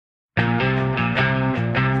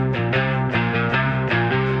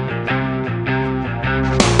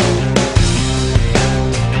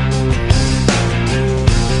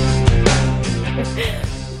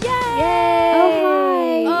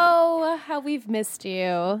We've missed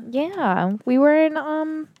you. Yeah, we were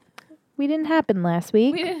in we didn't happen last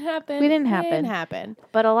week. We didn't happen. We didn't It happen. didn't happen.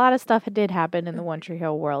 But a lot of stuff did happen in the One Tree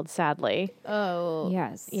Hill world, sadly. Oh.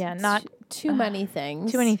 Yes. Yeah, not Too many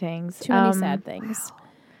things. too many things. Too many sad things.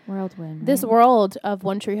 Whirlwind. This right? world of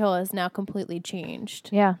One Tree Hill has now completely changed.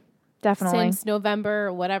 Yeah, definitely. Since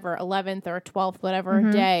November, whatever, 11th or 12th,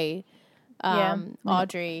 whatever day,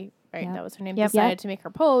 Audrey, right, Yep. that was her name, Yep. decided to make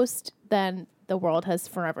her post, then the world has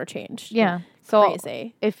forever changed. Yeah. So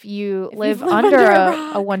Crazy. if you If live you live under under a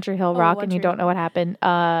a rock. One Tree Hill Oh, rock One and you Tree don't Hill. know what happened,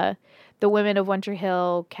 the women of One Tree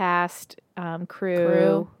Hill cast, crew,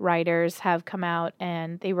 Crew. writers have come out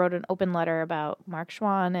and they wrote an open letter about Mark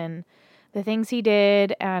Schwann and the things he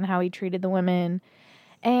did and how he treated the women.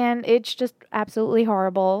 And it's just absolutely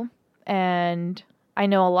horrible. And I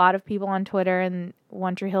know a lot of people on Twitter and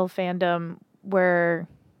One Tree Hill fandom were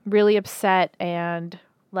really upset and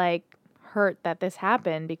like hurt that this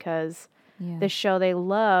happened because Yeah. the show they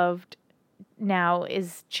loved now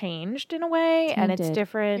is changed in a way and it's Tainted.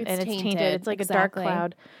 different and it's tainted. tainted, It's like exactly. a dark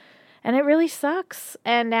cloud. And it really sucks.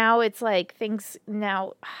 And now it's like things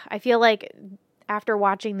now I feel like after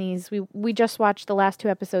watching these we just watched the last 2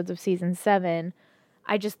 episodes of season 7.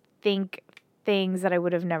 I just think things that I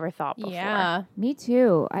would have never thought before. Yeah. Me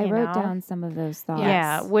too. I You wrote know? down some of those thoughts.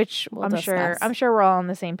 Yeah, which We'll I'm discuss. sure we're all on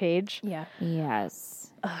the same page. Yeah.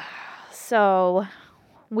 Yes. So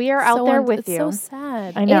we are out there with it's you. so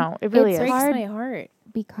sad. I know, it really it's is. breaks hard my heart.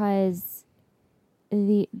 because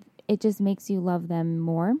it just makes you love them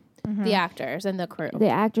more. The actors and the crew. The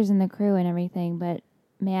actors and the crew and everything, but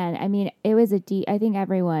man, I mean, it was a deep. I think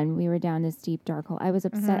we were down this deep dark hole. I was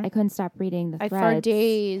upset. I couldn't stop reading the For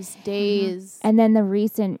threads. days. And then the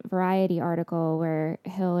recent Variety article where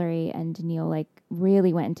Hillary and Neil like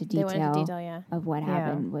really went into They detail, went into detail, yeah. of what Yeah.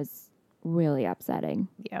 happened was really upsetting.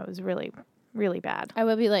 Yeah, it was really, really bad. I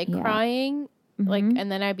would be like Yeah. crying, like,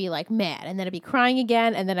 and then I'd be like mad, and then I'd be crying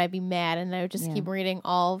again, and then I'd be mad, and I would just Yeah. keep reading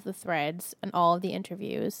all of the threads and all of the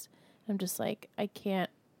interviews. I'm just like, I can't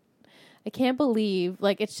believe,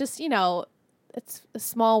 like, it's just, it's a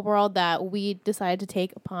small world that we decided to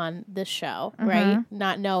take upon this show, right?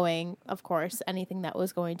 Not knowing, of course, anything that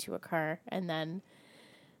was going to occur, and then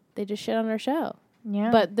they just shit on our show.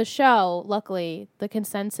 Yeah. But the show, luckily, the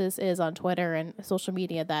consensus is on Twitter and social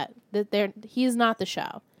media that he's not the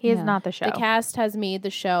show. he is Yeah. not the show. The cast has made the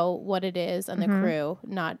show what it is, and the crew,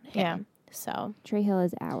 not him. Yeah. So Tree Hill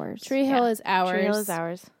is ours. Tree Hill is ours, Tree Hill is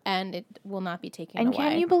ours. and it will not be taken And away.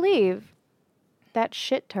 can you believe that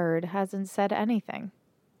shit turd hasn't said anything?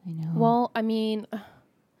 I know. Well, I mean,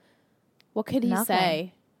 what could he Nothing.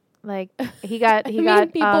 say? Like he got I mean,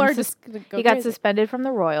 people are just gonna go he got crazy. suspended from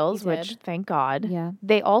the Royals, He which did. thank God. yeah.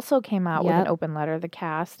 They also came out with an Yep. open letter, the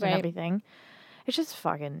cast Right. and everything. It just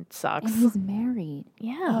fucking sucks. And he's married.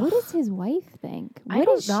 Yeah. What does his wife think? I What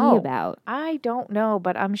don't is know. she about? I don't know,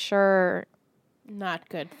 but I'm sure Not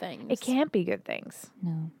good things. it can't be good things.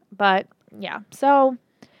 No. But yeah, so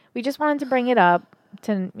we just wanted to bring it up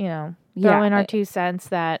to, throw Yeah, in our I- 2 cents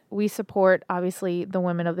that we support obviously the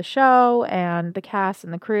women of the show and the cast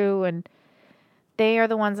and the crew, and they are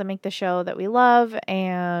the ones that make the show that we love,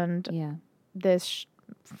 and Yeah. this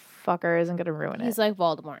fucker isn't going to ruin He's it. like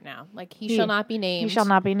Voldemort now. Like he He- shall not be named. He shall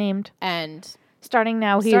not be named. And Starting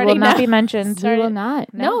now, he Starting will not now. be mentioned. He will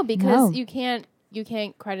not. no, because No. you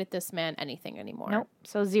can't credit this man anything anymore. Nope.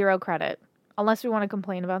 So 0 credit. Unless we want to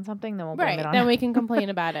complain about something, then we'll blame Right. it on Then him. we can complain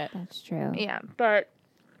about it. That's true. Yeah, but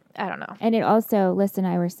I don't know. And it also, Liz and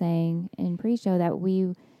I were saying in pre-show that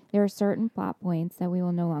there are certain plot points that we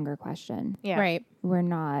will no longer question. Yeah. Right. We're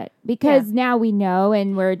not, because now we know,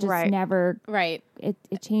 and we're just Right. never. Right. It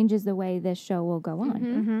changes the way this show will go on.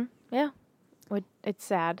 Mm-hmm. Yeah. It's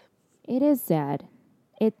sad. It is sad.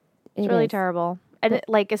 It's really is. terrible. And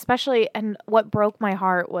especially, and what broke my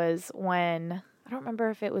heart was when, I don't remember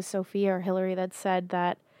if it was Sophia or Hillary that said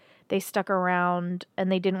that they stuck around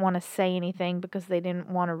and they didn't want to say anything because they didn't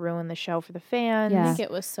want to ruin the show for the fans. I Yeah. think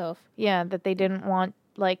it was Soph. Yeah, that they didn't want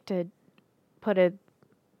to put a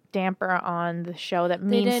damper on the show that They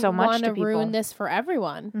means didn't so much want to to people. ruin this for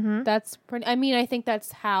everyone. Mhm. That's pretty. I mean, I think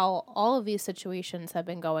that's how all of these situations have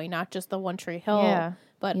been going. Not just the One Tree Hill, Yeah.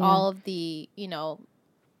 but Yeah. all of the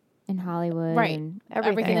In Hollywood. Right. And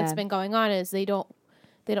everything that's Yeah. been going on is they don't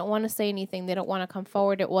want to say anything. They don't want to come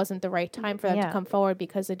forward. It wasn't the right time for them Yeah. to come forward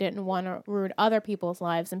because they didn't want to ruin other people's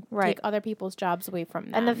lives and Right. take other people's jobs away from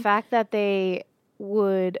them. And the fact that they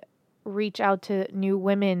would reach out to new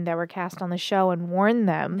women that were cast on the show and warn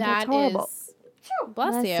them, that's that horrible. is.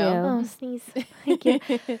 Bless Bless you. you. Oh, sneeze. Thank you.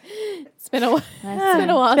 It's been a while. Bless It's been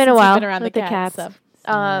a you. while. It's been a since while you've been around with the the cats. cats.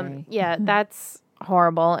 So. Sorry. Yeah, that's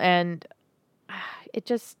horrible. And it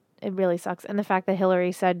just, it really sucks. And the fact that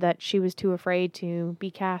Hillary said that she was too afraid to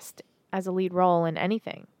be cast as a lead role in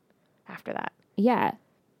anything after that. Yeah.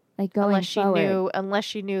 Like going forward. Unless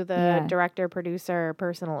she knew the Yeah. director, producer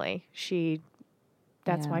personally.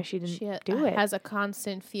 That's Yeah. why she didn't She do it. has a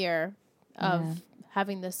constant fear of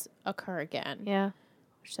having this occur again. Yeah.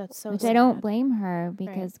 That's so Which sad. I don't blame her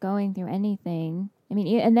because going through anything, I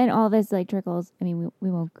mean, and then all this like trickles. I mean,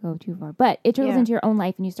 we won't go too far, but it trickles Yeah. into your own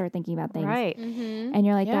life, and you start thinking about things, Right. Mm-hmm. and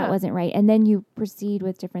you're like, Yeah. that wasn't right, and then you proceed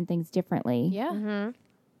with different things differently. Yeah. Mm-hmm.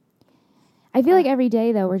 I feel like every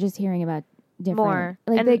day though we're just hearing about different, More.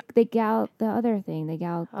 like And- the other thing, is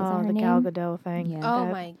that her the name? Gal Gadot thing. Yeah. Oh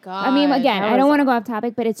That- my god. I mean, again, that I don't was- want to go off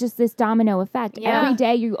topic, but it's just this domino effect. Yeah. Every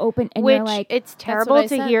day you open and Which you're like, it's what terrible I to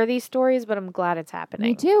said. hear these stories, but I'm glad it's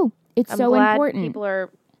happening. me too. It's I'm so glad important. people are,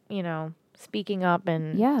 speaking up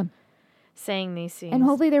and Yeah. saying these things. And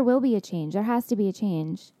hopefully there will be a change. There has to be a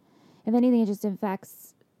change. If anything, it just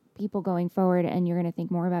affects people going forward, and you're going to think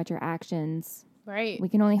more about your actions. Right. We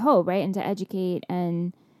can only hope, right? And to educate,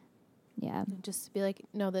 and yeah, Just to be like,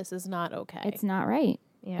 no, this is not okay. it's not right.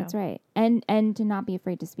 yeah. That's right. And to not be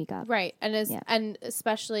afraid to speak up. Right. Yeah. And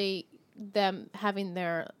especially them having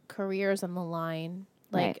their careers on the line.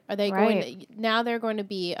 Like, Right. are they Right. going to, now they're going to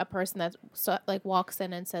be a person that walks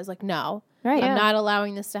in and says like, no, Right. Yeah. I'm not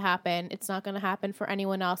allowing this to happen. It's not going to happen for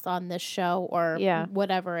anyone else on this show or Yeah.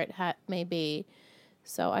 whatever it may be.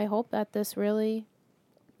 So I hope that this really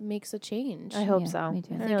makes a change. I hope Yeah, so. me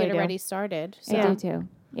too. I I think really it do. already started. So I Yeah. do too.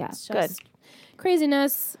 Yeah. it's Good. just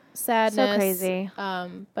craziness, sadness. So crazy.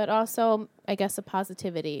 But also, I guess, a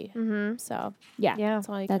positivity. Mm-hmm. So Yeah. Yeah. that's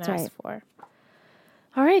all you That's can right. ask for.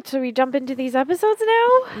 All right. So we jump into these episodes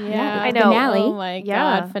now. Yeah, I know. finale. Oh my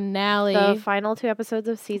Yeah. god, finale. The final 2 episodes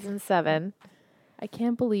of season 7. I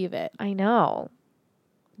can't believe it. I know.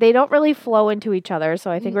 They don't really flow into each other, so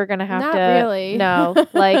I think we're gonna have not to. really. No,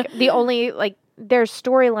 like the only like their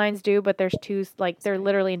storylines do, but there's two like they're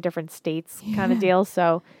literally in different states, kind of deal.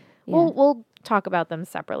 So Yeah. we'll talk about them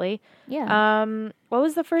separately. Yeah. What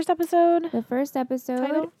was the first episode? The first episode,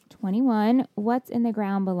 Title? 21, What's in the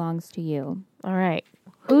Ground Belongs to You. All right,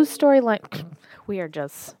 whose storyline? We are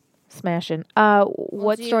just smashing.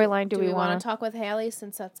 What storyline do we want to talk with Haley,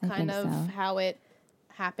 since that's I kind think of so. how it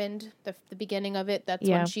happened, the beginning of it. That's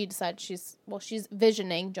Yeah. when she decided she's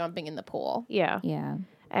visioning jumping in the pool. Yeah, Yeah.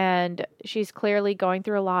 and she's clearly going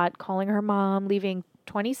through a lot, calling her mom, leaving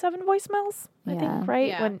 27 voicemails. I Yeah. think right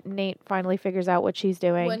Yeah. when Nate finally figures out what she's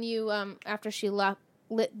doing. When you after she lit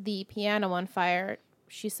the piano on fire,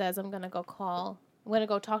 she says, I'm gonna go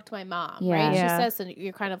talk to my mom. Yeah. Right? Yeah. She says, and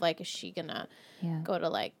you're kind of like, is she gonna Yeah. go to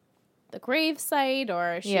like the grave site,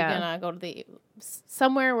 or is she Yeah. gonna go to the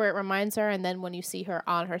somewhere where it reminds her? And then when you see her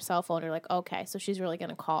on her cell phone, you're like, okay, so she's really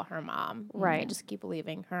gonna call her mom. Right. And just keep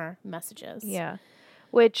leaving her messages. Yeah.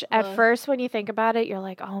 Which at Ugh. first when you think about it, you're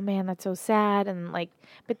like, "Oh man, that's so sad." And like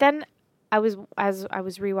but then as I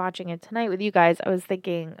was rewatching it tonight with you guys, I was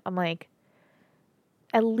thinking, I'm like,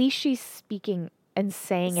 at least she's speaking and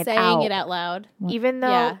saying it out. loud. Even though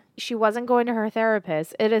Yeah. she wasn't going to her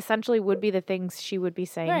therapist, it essentially would be the things she would be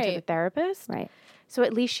saying to the Right. therapist. Right. So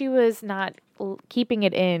at least she was not keeping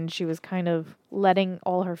it in. She was kind of letting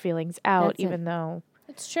all her feelings out, That's it. even though,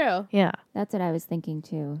 It's true. yeah. That's what I was thinking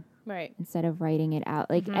too. Right. Instead of writing it out.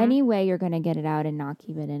 Like Mhm. any way you're going to get it out and not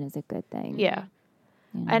keep it in is a good thing. Yeah.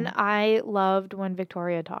 you know? And I loved when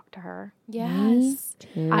Victoria talked to her. Yes.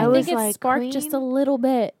 Too. I I was think it like, sparked just a Queen? little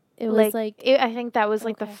bit. It was like I think that was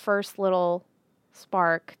like the okay. first little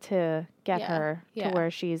spark to get Yeah, her to yeah.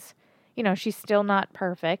 where she's, she's still not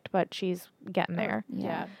perfect, but she's getting there.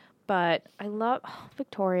 yeah. But I love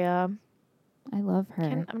Victoria. I love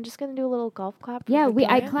her. I'm just gonna do a little golf clap. For Yeah, I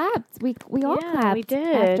Victoria. clapped. We all Yeah, clapped we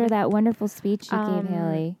did. after that wonderful speech she Um, gave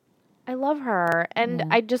Haley. I love her, and Yeah.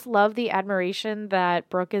 I just love the admiration that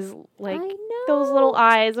Brooke is like. I know. Those little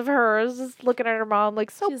eyes of hers, just looking at her mom,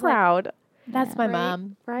 like so She's like, proud, That's Yeah. my Right.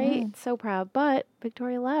 mom. right? Yeah. So proud. But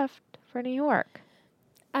Victoria left for New York.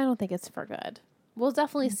 I don't think it's for good. We'll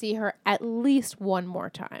definitely see her at least one more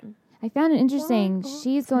time. I found it interesting.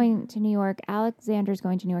 She's going to New York. Alexander's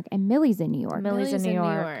going to New York, and Millie's in New York. Millie's in New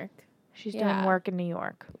York. She's Yeah. doing work in New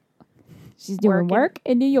York. She's doing working. work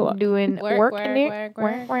in New York. Doing Work, work in New work,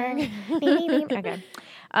 York. work. Okay.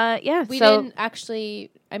 Yeah. We so didn't actually.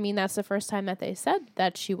 I mean, that's the first time that they said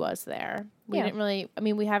that she was there. We Yeah. didn't really. I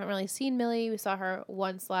mean, we haven't really seen Millie. We saw her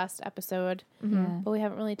once last episode, Yeah. but we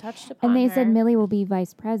haven't really touched upon And they her. said Millie will be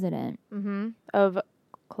vice president. of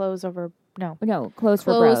clothes over no No, clothes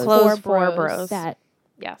for Clothes bros. clothes for for bros. bros. That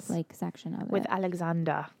Yes. like section of With it.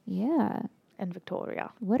 Alexander Yeah. and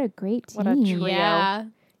Victoria. What a great team. What a trio. Yeah.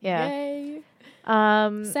 Yeah. Yay.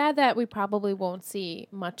 Sad that we probably won't see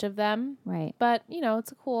much of them, Right. but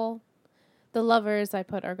it's a cool. The lovers I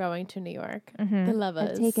put are going to New York. The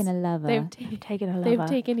lovers. I've taken a lover. They've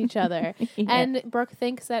taken each other. Yeah. And Brooke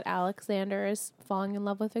thinks that Alexander is falling in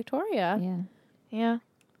love with Victoria. Yeah. Yeah.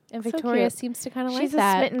 And So Victoria cute. seems to kind of like She's a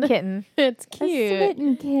that. smitten kitten. It's A cute.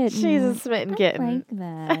 smitten kitten. She's a smitten I kitten.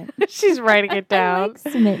 like that. She's writing it I down. like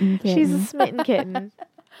smitten kitten. She's a smitten kitten.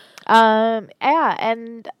 Yeah,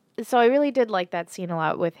 and so I really did like that scene a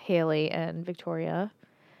lot with Haley and Victoria.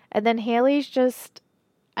 And then Haley's just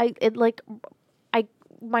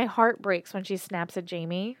my heart breaks when she snaps at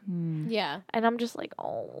Jamie. Yeah. And I'm just like,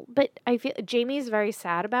 oh, but I feel Jamie's very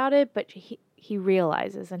sad about it, but he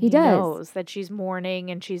realizes and He he does. knows that she's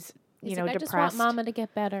mourning and she's, He's you know, like, I just depressed. want Mama to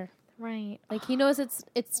get better. Right. Like he knows it's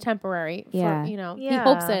temporary. Yeah. He Yeah.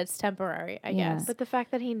 hopes that it's temporary, I Yeah. guess. But the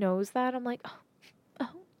fact that he knows that, I'm like,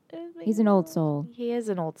 He's an old soul. He is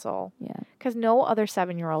an old soul. Yeah. Because no other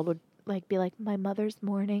 7-year-old would be like, my mother's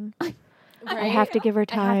mourning. I Right? have to give her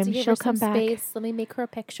I have time. to give She'll her some come back. space. Let me make her a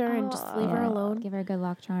picture and just leave her Yeah. alone. Give her a good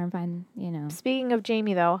luck charm. Find, Speaking of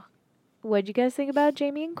Jamie, though, what'd you guys think about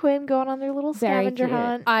Jamie and Quinn going on their little Very scavenger cute.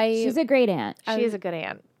 hunt? She's a great aunt. She is a good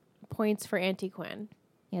aunt. Points for Auntie Quinn.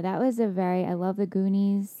 Yeah, that was I love the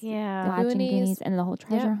Goonies. Yeah. Watching Goonies. Goonies and the whole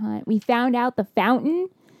treasure hunt. We found out the fountain.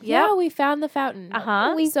 Yeah, we found the fountain.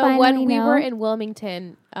 Uh-huh. We So when finally we know. were in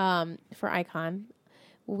Wilmington for Icon,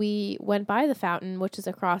 we went by the fountain, which is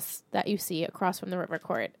across from the river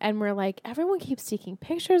court, and we're like, everyone keeps taking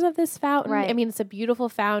pictures of this fountain. Right. I mean, it's a beautiful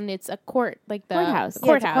fountain. It's a court, like the Courthouse. the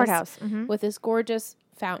Yeah, it's a courthouse, courthouse. with this gorgeous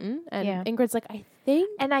fountain. And Yeah. Ingrid's like, I think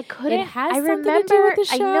And I couldn't. has I something to remember. do with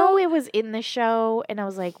the I show. know it was in the show, and I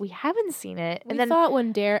was like, we haven't seen it. we And then thought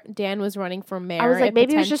when Dan was running for mayor, I was like, it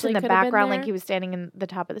maybe it was just in potentially the could have been background, like there. he was standing in the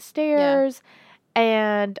top of the stairs.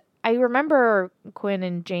 And I remember Quinn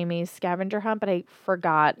and Jamie's scavenger hunt, but I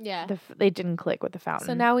forgot. Yeah. They didn't click with the fountain.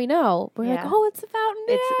 So now we know. We're like, Yeah. oh, it's the fountain.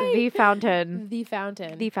 it's Yay! the fountain. The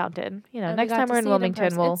fountain. The fountain. You know, And we next got time to we're in see it Wilmington,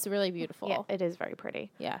 person. we'll. It's really beautiful. Yeah, it is very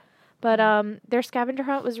pretty. Yeah. But their scavenger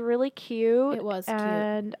hunt was really cute. It was cute.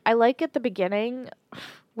 And I like at the beginning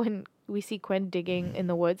when we see Quinn digging in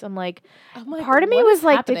the woods. I'm like, I'm like, part of me what was is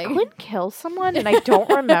like, happening? did Quinn kill someone? And I don't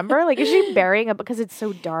remember. Like, is she burying it because it's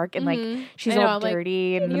so dark and like she's I know, all I'm like,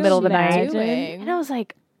 dirty in the you middle of the night? imagine? And I was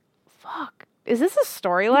like, fuck. Is this a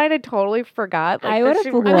storyline? I totally forgot. Like, I that would've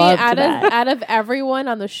she- loved I mean, that. out of everyone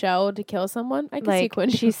on the show to kill someone, I can see like Quinn.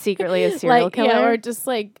 she's secretly a serial like, killer. yeah, or just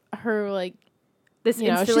like her, like this she's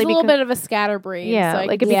a instantly little becomes, bit of a scatterbrain. yeah, so I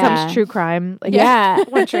like can it see- Yeah. becomes true crime. Like Yeah.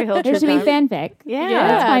 One Tree Hill There true should be crime. fanfic. Yeah.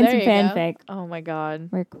 Let's find there some you go. fanfic Oh my god,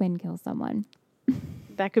 where Quinn kills someone.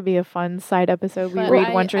 that could be a fun side episode. We but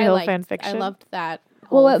read One Tree Hill liked- fan fiction. I loved that.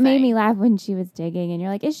 Well, whole what made thing. me laugh when she was digging, and you're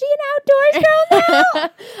like, "Is she an outdoors girl now?"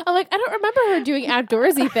 I'm like, I don't remember her doing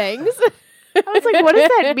outdoorsy things. I was like, what does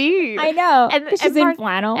that mean? I know. And- 'Cause and she's in part-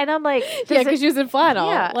 flannel. And I'm like, does Yeah, it- because she was in flannel.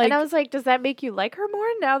 yeah. Like, And I was like, does that make you like her more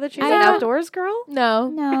now that she's I an know. outdoors girl? no,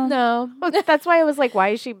 No. no. That's why I was like, why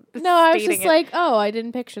is she? No, I was stating just it? like, oh, I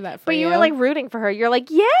didn't picture that for But you. you were like rooting for her. You're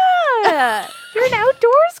like, yeah, you're an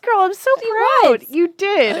outdoors girl. I'm so proud. was. You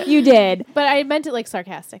did. You did. but I meant it like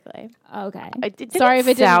sarcastically. Okay. It didn't Sorry if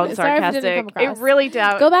it didn't- sound sorry if it sarcastic. didn't come across. It really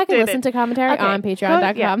down. Go back and didn't. listen to commentary Okay. on Go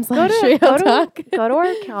patreon.com/. go to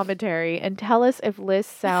our commentary and tell us if Liz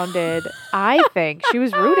sounded. I think she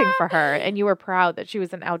was rooting for her, and you were proud that she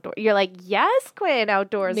was an outdoor. You're like, yes, Quinn,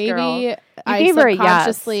 outdoors girl. Maybe I gave her a yes.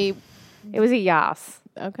 subconsciously. It was a yas.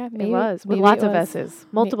 Okay, maybe It was with maybe lots it of was. S's,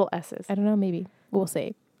 multiple S's. I don't know. Maybe we'll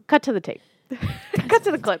see. Cut to the tape. Cut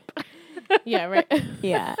to the clip. Yeah, right.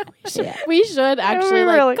 Yeah. Yeah. We should actually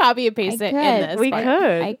really- like copy and paste I it could. in this. We part.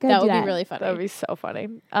 could. I could That do would be really funny. That would be so funny.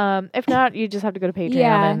 If not, you just have to go to Patreon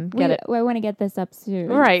Yeah. and get it. I want to get this up soon.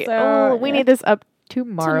 Right. So, we need this up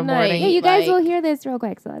tomorrow Tonight. morning. Yeah, you guys like- will hear this real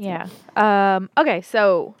quick. So that's Yeah. Okay,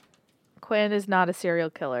 so Quinn is not a serial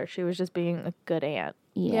killer. She was just being a good aunt.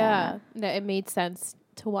 Yeah, no, it made sense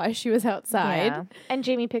to why she was outside. Yeah. And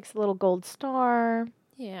Jamie picks a little gold star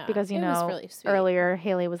Yeah, because, you it was know, really sweet. earlier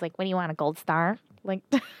Haley was like, when do you want a gold star? Like,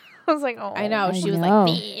 I was like, oh. I know I she was know.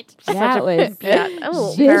 like, "Bitch." That was Yeah.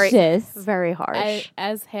 Oh, very, vicious. very harsh.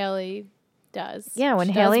 as Haley does. Yeah, when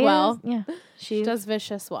She Haley does well, yeah, she does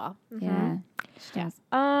vicious well. Yeah. She does.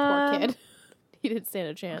 Poor kid, he didn't stand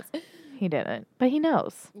a chance. He didn't, but he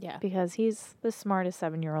knows Yeah, because he's the smartest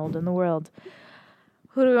 7-year-old in the world.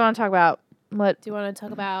 Who do we want to talk about? What? do you want to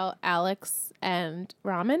talk about Alex and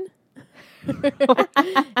Ramen,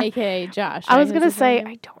 aka Josh? I was right? gonna Is his say name?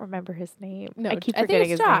 I don't remember his name. No, I keep I think forgetting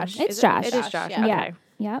it's his Josh. name. It's Is Josh. It is Josh. Yeah. Yeah. Okay.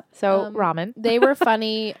 Yep. So ramen. They were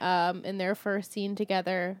funny in their first scene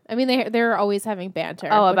together. I mean, they're always having banter.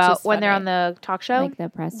 Oh, which about is when they're funny. on the talk show. Like the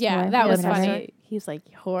press. Yeah, tour that or was whatever. funny. He's like,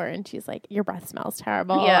 whore, and she's like, your breath smells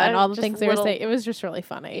terrible. Yeah, and all the just things they were little- saying. It was just really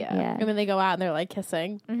funny. Yeah. Yeah. And then they go out and they're like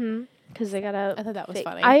kissing. Mm-hmm. Because they gotta. I thought that was fake-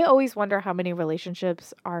 funny. I always wonder how many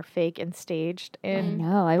relationships are fake and staged I in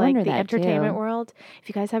know. I like wonder the that entertainment too. world. If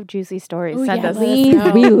you guys have juicy stories, Ooh, send yeah, us. let us We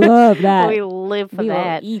know. we love that. We live for we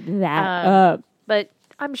that. will eat that Um, up. But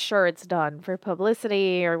I'm sure it's done for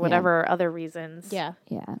publicity or whatever other reasons. yeah.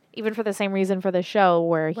 Yeah. Even for the same reason for the show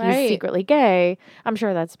where he's Right. secretly gay. I'm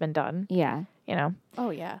sure that's been done. Yeah. You know. Oh,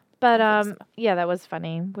 yeah. But I think so. yeah, that was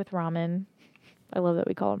funny with ramen. I love that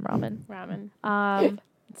we call him ramen. Ramen.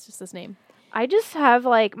 It's just his name. I just have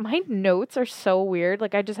like my notes are so weird.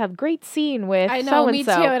 Like I just have great scene with I know, so and me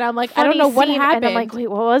so. too. And I'm like, I don't know what happened. And I'm like, wait,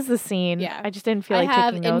 what was the scene? Yeah. I just didn't feel I like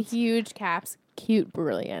have taking in notes. huge caps, cute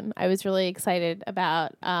brilliant. I was really excited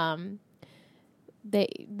about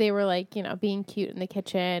they were like, you know, being cute in the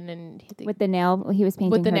kitchen and With the nail, he was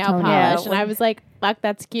painting with the her nail toenails. polish. Yeah. And I was like, fuck,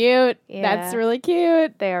 that's cute. Yeah. That's really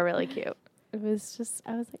cute. They are really cute. It was just,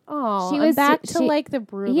 I was like, oh, She I'm was- back to she- like the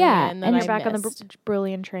brilliant. Yeah, that and You're I back on the missed.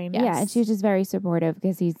 brilliant train. Yeah, and she was just very supportive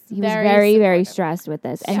because he was Very very, very supportive. stressed with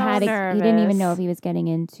this, and So he didn't even know nervous. if he was getting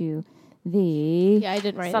into the Yeah, I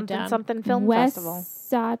didn't write it down. something film festival.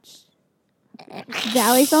 Wasatch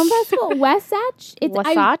Valley Film Festival. Wasatch.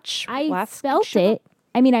 Wasatch. I spelt it.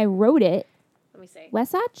 I mean, I wrote it. Let me see.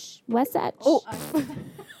 Wasatch. Wasatch. Oh,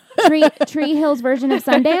 Tree Hills version of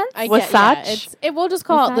Sundance. I get, Wasatch? we'll just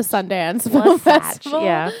call it the Wasatch? Sundance Film Wasatch. Festival.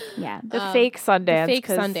 Yeah. Yeah, The Um, fake Sundance. fake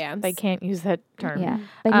 'cause Sundance. They can't use that term. yeah.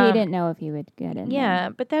 But he Um, didn't know if he would get in. Yeah,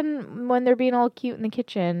 but then when they're being all cute in the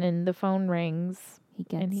kitchen and the phone rings he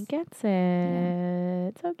gets. and he gets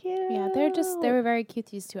it. So cute. Yeah, they were very cute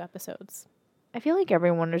these 2 episodes. I feel like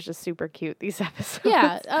everyone was just super cute these episodes.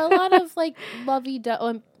 Yeah, a lot of like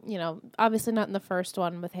lovey-dovey, you know, obviously not in the first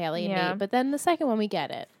one with Haley and Yeah. Nate, but then the second one we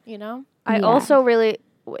get it, you know? I Yeah. also really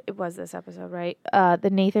it was this episode, right? The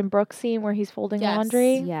Nathan Brooks scene where he's folding Yes.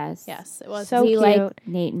 Laundry. Yes. Yes, it was. So we cute. like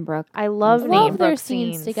Nate and Brooke. I love I Nate love and their Brooks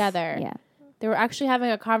scenes together. Yeah. They were actually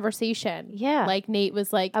having a conversation. Yeah. Like Nate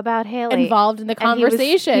was like About Haley. involved in the And he was-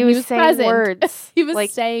 conversation. He was saying present. words. He was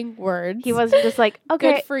like saying words. he wasn't just like,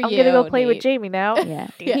 okay, for I'm gonna go you, play with Nate. Jamie now. Yeah.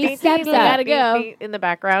 Yeah. He steps You up. gotta go. in the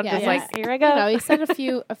background, Yeah, just yeah. like, here I go. You know, he said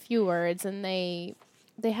a few words, and they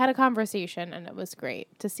had a conversation, and it was great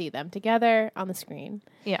to see them together on the screen.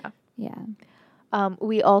 Yeah. Yeah.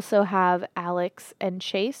 We also have Alex and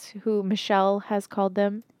Chase, who Michelle has called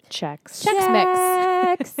them Chex. Chex mix.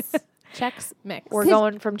 Chex. Chex mix. We're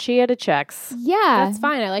going from Chia to Chex. Yeah. That's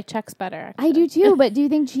fine. I like Chex better. I do too, but do you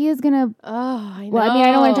think Chia's gonna? Oh, I know. Well, I mean,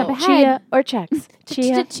 I don't want to jump ahead. Chia or Chex?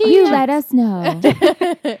 Chia. You let us know.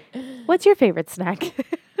 What's your favorite snack?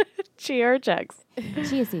 Chia or Chex?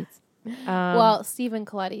 Chia seeds. Well, Stephen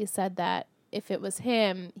Coletti said that if it was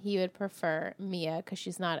him, he would prefer Mia because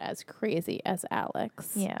she's not as crazy as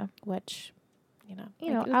Alex. yeah. Which, you know,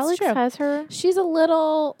 You it's know, Alex true. has her.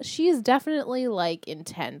 She's definitely like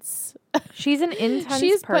intense. She's an intense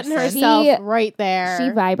She's person. putting herself She- right there. She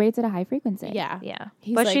vibrates at a high frequency. Yeah. yeah.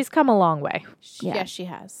 He's But like- she's come a long way. Yeah. Yes, she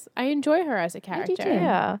has. I enjoy her as a do character. too.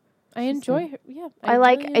 Yeah. I enjoy her. Yeah. I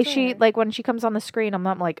like really enjoy she her. like when she comes on the screen, I'm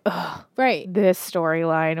not like, ugh, right. this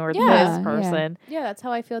storyline or Yeah. this person. Yeah, that's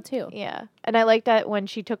how I feel too. Yeah. And I like that when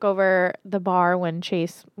she took over the bar when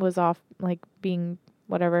Chase was off like being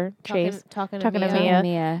whatever, Chase. Talking to to Mia. Mia.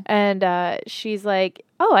 Mia. And she's like,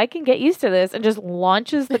 oh, I can get used to this, and just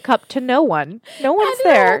launches the cup to no one. No one's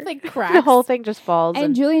And the whole there. thing The cracks. whole thing just falls.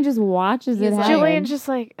 And Julian just watches it He's like- happen. Julian's just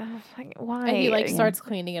like, why? And he like Yeah. starts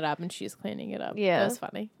cleaning it up, and she's cleaning it up. Yeah. It was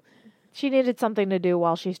funny. She needed something to do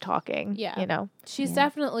while she's talking. Yeah. You know? She's Yeah.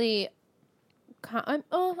 definitely. I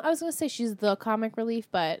was gonna say she's the comic relief,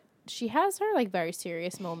 but she has her like very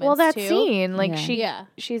serious moments. Well, that too. scene, like Yeah.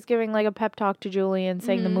 she's giving like a pep talk to Julian,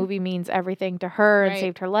 saying the Mhm. movie means everything to her and Right.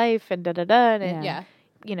 saved her life and and it, Yeah,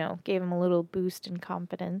 you know, gave him a little boost in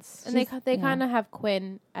confidence. and they yeah. kind of have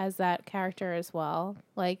Quinn as that character as well,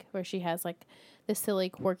 like where she has like the silly,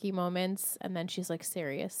 quirky moments, and then she's like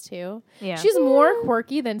serious too. Yeah. She's more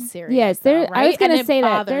quirky than serious. Yes, though, there. right? I was going And to it say that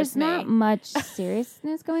bothers there's me. not much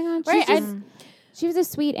seriousness going on. Right, She's just, she was a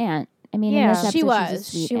sweet aunt. I mean, in Yeah. this episode, She she's a was.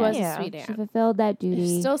 sweet She aunt. was Yeah. a sweet She aunt. fulfilled that duty. There's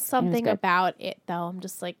still and it was something good. about it, though. I'm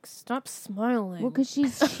just like, stop smiling. Well, because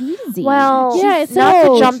she's cheesy. Well, She's yeah, it's not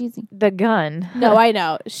so to jump cheesy. the gun. no, I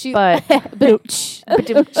know. She, But you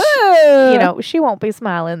know, she won't be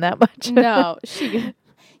smiling that much. no, she.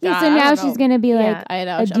 Yeah, God, so I now don't she's know. going to be Yeah. like, I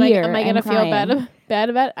know. a Am I deer gonna and feel crying. bad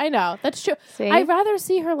about it. I know. That's true. See? I'd rather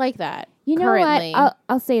see her like that. You know currently. what?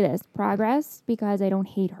 I'll say this. Progress, because I don't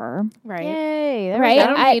hate her. Right. Yay. There Right? we I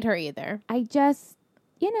go. don't hate her either. I just,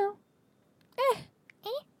 you know.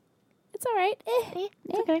 It's all right.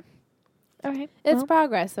 It's okay. All right. It's Well,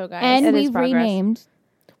 progress, though, guys. And it is we've progress. renamed.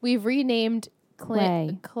 We've renamed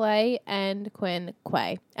Clay and Quinn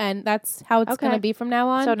Quay. And that's how it's going to Okay. be from now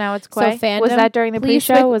on. so now it's Quay. fandom, was that during the please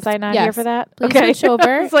pre-show? switch- Was I not here yes. for that? Please switch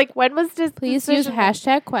over. It's like, when was this? Please use decision-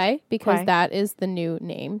 hashtag Quay because Quay. that is the new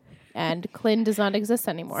name. And Clin does not exist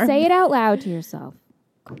anymore. Say it out loud to yourself.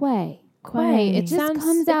 Quay. Quay. It It just sounds,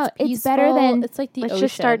 comes out. It's peaceful. better than It's like the Let's ocean.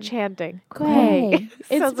 just start chanting. Quay.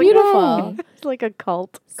 It's Sounds beautiful. It's like a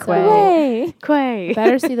cult. So- Quay. Quay.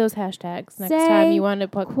 Better see those hashtags next Say time you want to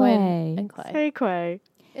put Quay. Quinn and Clay. Hey, Quay.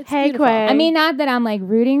 It's Hey, beautiful. Quay. I mean, not that I'm like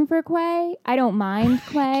rooting for Quay. I don't mind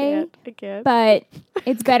Quay, I can't. but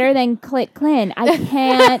it's better than Clin.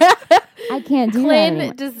 I can't do that Clin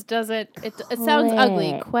anymore. just doesn't. It sounds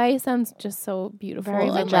ugly. Quay. Quay sounds just so beautiful Very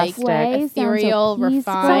and majestic. like Quay sounds so ethereal, peaceful.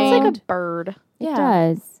 refined. Sounds like a bird. It yeah.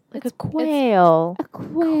 does. Like It's- a quail. A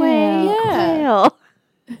quail. Quail. Yeah. Quail.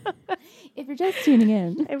 If you're just tuning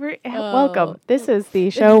in. Welcome. This is the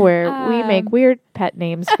show where we make Um, weird pet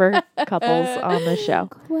names for couples on the show.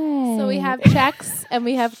 Quay. So we have Chex and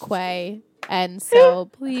we have Quay, and so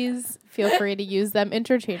please feel free to use them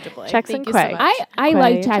interchangeably. Chex Thank and you so Quay. much. I Quay.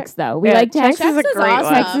 like Chex though. We Yeah, like Chex. Chex is a Chex is great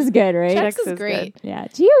awesome. one. Chex is good, right? Chex Chex is great. Yeah,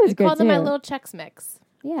 Gio is We good call them too. my little Chex mix.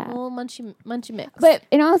 Yeah. Little munchy mix. But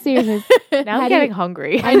in all seriousness, Now How I'm do getting you-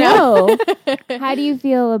 hungry. I know. How do you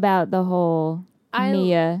feel about the whole I-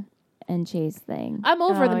 Mia and Chase thing? I'm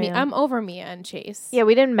over Oh, yeah. I'm over Mia and Chase. Yeah,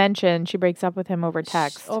 we didn't mention she breaks up with him over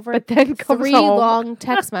text. Over but then comes 3 home. long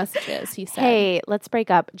text messages. He said. Hey, let's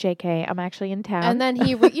break up. JK, I'm actually in town. And then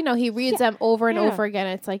he, he reads them over and Yeah. over again.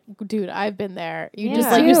 It's like, dude, I've been there. You Yeah.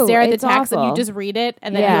 just like you Too. stare at the It's text and you awful. just read it,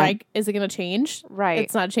 and then Yeah. you're like, is it gonna change? right.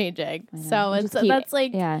 It's not changing. I know. So You it's just keep- that's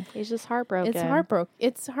like Yeah. He's just heartbroken.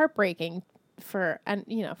 It's heartbreaking for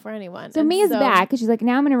for anyone. So And Mia's back because she's like,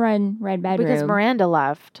 now I'm going to run Red Bedroom. Because Miranda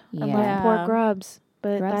left. And Yeah. left poor Grubs.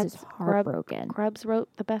 But Grubs that's is heartbroken. Grubs wrote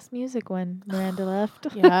the best music when Miranda left.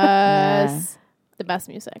 Yes, the best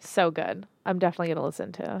music. So good. I'm definitely gonna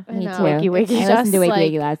listen to. I Me know. too. Wakey Wakey. I listened to Just Wakey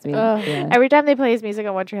like, Wakey last week. ugh. Yeah. Every time they play his music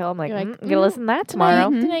on One Tree Hill, I'm like, You're like, I'm gonna listen to that tomorrow.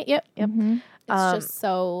 Mhm. Tonight, yep. Yep. Mhm. It's Um, just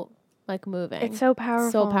so like moving. It's so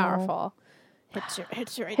powerful. So powerful. Hits you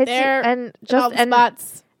right Hits you- there. and in all just the and,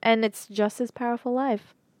 spots. and it's just as powerful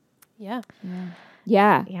live. Yeah.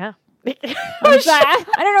 Yeah. Yeah. I'm sorry. I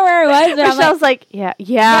don't know where I was, but I'm like, Michelle's like, yeah.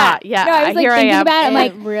 No, I was like here I thinking am. about it. I'm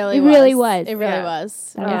like, it really it was. really was. It really Yeah.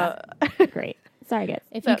 was. that Yeah. was great. Sorry, guys.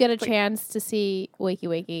 If So, you get a like- chance to see Wakey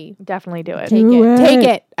Wakey, Definitely do it. take Do it. it. Take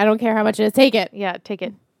it. I don't care how much it is. Take it. Yeah, take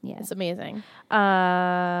it. Yes. It's amazing.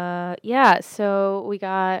 Yeah. So we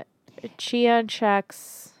got Chia and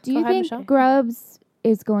Chex. Do Go you ahead, think Michelle. Grubbs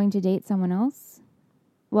is going to date someone else?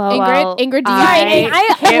 Well, Well, Ingrid, do you I- think?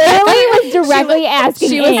 I literally was directly asking.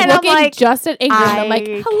 She was Ingrid. And I'm looking like, just at Ingrid. And I'm like,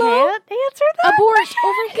 hello, Can't answer that. abort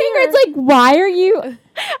over here. Ingrid's like, why are you?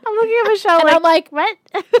 I'm looking at Michelle and like, I'm like, what?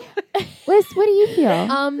 Liz, what do you feel?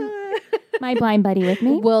 My blind buddy with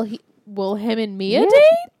me. will him and Mia Yeah.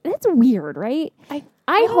 date? That's weird, right? I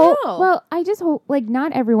I don't hope. know. Well, I just hope. Like,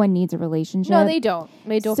 not everyone needs a relationship. No, they don't.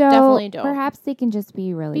 They don't. So Definitely don't. perhaps they can just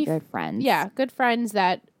be really Be- good friends. Yeah, good friends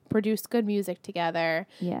that produce good music together.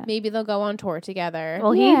 Yeah. Maybe they'll go on tour together.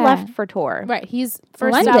 Well, he Yeah. left for tour. Right. He's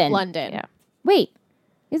first London. up London. Yeah. Wait,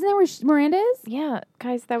 isn't that where Miranda is? Yeah,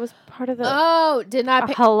 guys, that was part of the. Oh, did not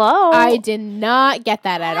pick. Hello. I did not get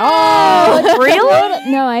that at all.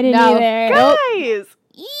 Really? No, I didn't No. either. Guys.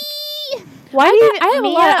 Why do you? I have a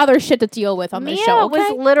lot of other shit to deal with on Mia this show. Okay?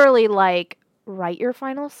 was literally like, write your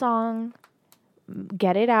final song,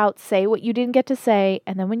 get it out, say what you didn't get to say,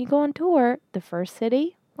 and then when you go on tour, the first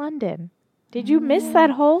city, London. Did you miss that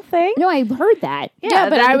whole thing? No, I heard that. yeah,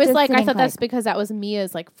 but then I it was just like, I didn't thought that's click. because that was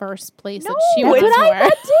Mia's like first place No, that she that's went what on I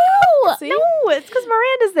tour. See? No, it's because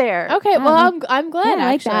Miranda's there. Okay, well, I'm glad. Yeah, I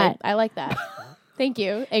like actually, that. I like that. Thank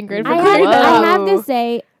you, Ingrid, for I clearing that up. have to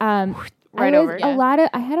say, Right I was over. Yeah.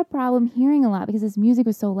 I had a problem hearing a lot because this music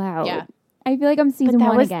was so loud. Yeah. I feel like I'm But season that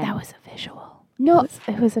one was again. that was a visual. no,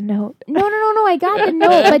 It was a note. no. I got the note,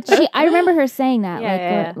 but I remember her saying that, Yeah, like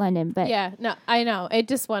yeah. for London. But Yeah, no, I know. It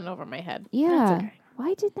just went over my head. yeah, okay.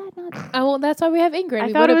 why did that not? Well, that's why we have Ingrid. I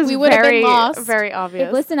we thought it would've- was we would have very, been lost. very obvious.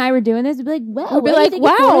 If Liz and I were doing this, we'd be like, "Wow, We'd be what do you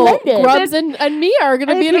like, think of wow, London?" Grubbs and Mia are going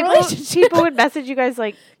to be in a people, relationship. people would message you guys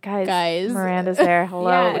like, guys, Guys. there. Hello.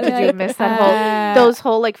 Yeah, Did you like, miss that whole those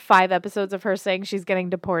whole like 5 episodes of her saying she's getting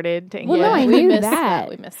deported to Well, England? no, I we knew missed that.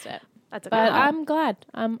 We missed it. That's okay. But I'm glad.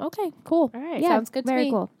 Okay, cool. All right. Yeah, Sounds good to very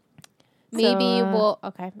me. cool. maybe we'll.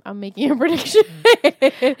 Okay, I'm making a prediction.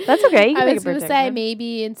 That's okay. You can I make was a going to say prediction.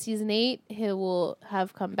 maybe in season 8 he will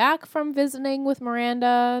have come back from visiting with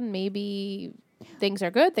Miranda. And maybe things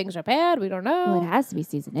are good, things are bad. We don't know. Well, it has to be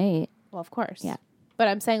season 8. Well, of course. Yeah. But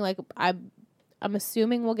I'm saying like I'm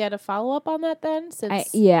assuming we'll get a follow up on that then,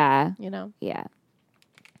 since Yeah. you know. Yeah.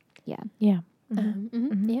 Yeah. Yeah.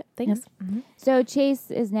 Thanks. So Chase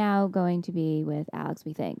is now going to be with Alex,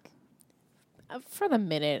 we think. For the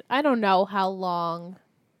minute, I don't know how long.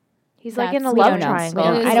 He's like in a That's- We love don't know. triangle.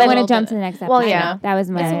 It is I a don't want little to jump bit. to the next episode. Well, yeah. That was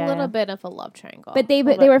my. It's Yeah. a little bit of a love triangle. But they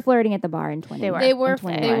were flirting at the bar in 20. They were. they were in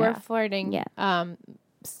 21. they were flirting. Yeah.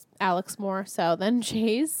 Alex more so than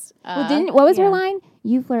Chase. Well, what was yeah. her line?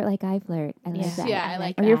 You flirt like I flirt. I like Yeah. that. Yeah, I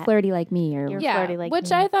like Or you're that. flirty like me. Or You're yeah, flirty like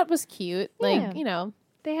which me. I thought was cute. Yeah. Like, you know.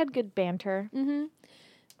 They had good banter. Mm-hmm.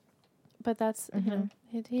 But that's you know,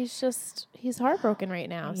 he's heartbroken right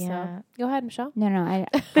now. Yeah. So go ahead, Michelle. no, I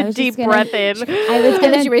was Deep just gonna, breath in. I was And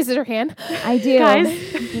then gonna. she raises her hand. I do.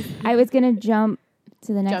 Guys. I was gonna jump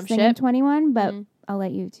to the next Jump thing in ship. 21, but Mhm. I'll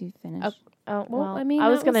let you two finish. Oh, Oh, Well, well, I mean, I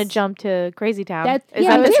was that going to was- jump to Crazy Town. That- Is yeah,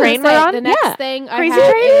 that I the was train gonna we're say, on? The next Yeah. thing Crazy I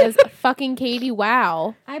had train? is fucking Katie.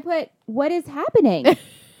 Wow. I put, what is happening?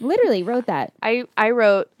 Literally wrote that. I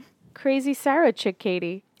wrote Crazy Sarah Chick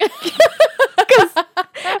Katie. Because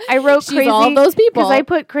I wrote She's Crazy. all those people. Because I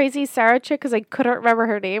put Crazy Sarah Chick because I couldn't remember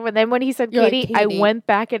her name. And then when he said You're like, Katie, Katie. I went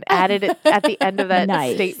back and added it at the end of that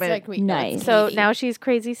Nice. statement. Like, wait, no, it's Nice. So Katie. now she's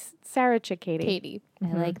Crazy Sarah Chick Katie. Katie.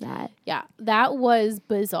 I like that. Yeah, that was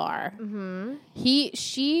bizarre. Mm-hmm.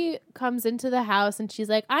 She comes into the house and she's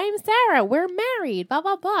like, "I'm Sarah. We're married." Blah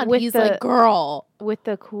blah blah. And With he's the- like, "Girl." With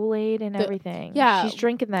the Kool-Aid and everything. yeah. She's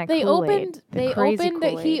drinking that They Kool-Aid. opened. The They crazy opened. He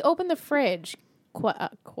Kool-Aid. opened the fridge.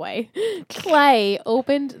 Clay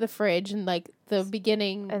opened the fridge in like the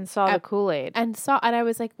beginning and saw the Kool-Aid. and saw, and I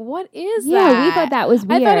was like, "What is Yeah, that?" we thought that was I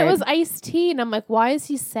weird. thought it was iced tea, and I'm like, "Why is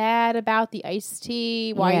he sad about the iced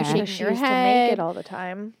tea? Why are Yeah. you shaking Because she your used to head?" make it all the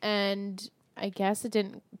time. And I guess it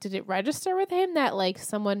didn't. Did it register with him that like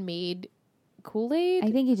someone made Kool-Aid?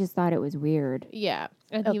 I think he just thought it was weird. Yeah,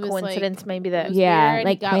 and A he was coincidence, like, maybe it that. was Yeah, weird.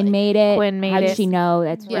 like He got- Quinn made it. Quinn made How did it. she know?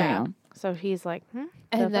 That's Yeah. you know. So he's like,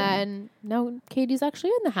 and then no, Katie's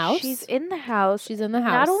actually in the house. She's in the house. She's in the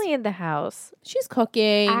house. Not only in the house, she's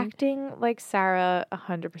cooking. acting like Sarah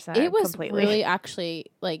 100%. It was completely. really actually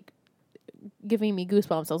like giving me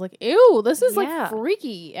goosebumps. I was like, "Ew, this is Yeah. like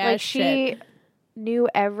freaky." like As she shit. knew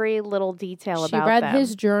every little detail She about read them.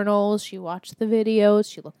 his journals. She watched the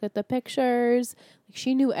videos. She looked at the pictures. Like,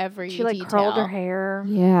 she knew every. She like detail. curled her hair.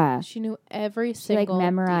 Yeah. She knew every She like single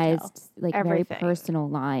memorized detail. like Everything. very personal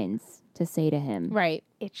lines to say to him. Right.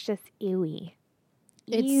 It's just ewy.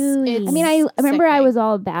 It's I mean, I remember I sickening. was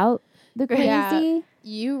all about the crazy. Yeah.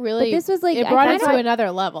 You really. But this was like it I brought it kinda- to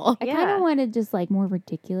another level. I kind Yeah. of wanted just like more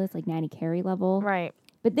ridiculous, like Nanny Carey level. Right.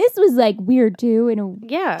 But this was like weird too in a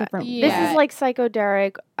Yeah. different Yeah. This is like Psycho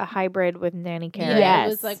Derek, a hybrid with Nanny Carey. Yeah, it Yes.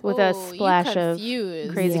 was like With a "Oh, you splash of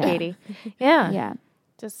confused." Crazy Yeah. Katie. Yeah. yeah.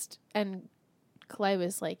 Just and Clay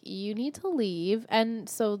was like, "You need to leave," and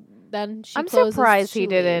so then she. I'm closes, surprised she he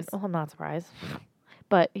didn't. leaves. Well, I'm not surprised.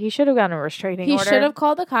 But he should have gotten a restraining He order. should have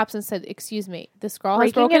called the cops and said, "Excuse me, this girl has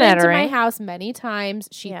Breaking broken and into my entering. house many times.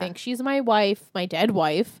 She Yeah. thinks she's my wife, my dead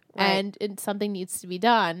wife, Right. and something needs to be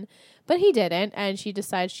done." But he didn't, and she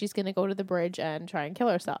decides she's going to go to the bridge and try and kill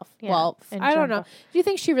herself. Yeah, Well, and I don't jump know. off. Do you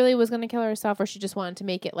think she really was going to kill herself, or she just wanted to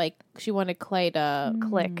make it like she wanted Clay to,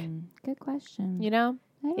 Click. Good question. you know?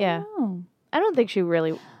 I don't Yeah. know. I don't think she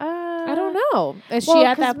really. I don't know. Is Well, she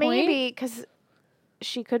at 'cause that point? maybe because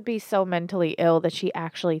she could be so mentally ill that she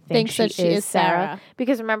actually Thinks thinks that she is Sarah.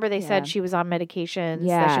 Because remember, they Yeah. said she was on medications that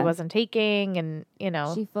Yeah. she wasn't taking, and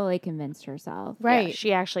She fully convinced herself. yeah, Right.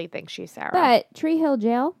 she actually thinks she's Sarah. But Tree Hill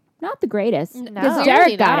Jail, not the greatest. No. Because No. Derek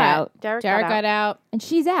Clearly got not. out Derek, Derek got out. and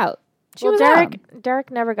she's out. She Well, was Derek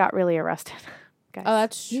out. never got really arrested. Guys. Oh,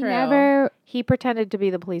 that's He true. never. He pretended to be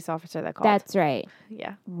the police officer that called. That's right.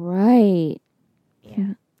 yeah. Right.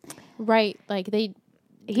 Yeah. Right. Like they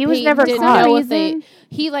He was they never didn't caught. know if they- Reason?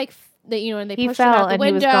 he like they and they He pushed him fell out the and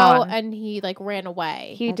he was window gone. and he like ran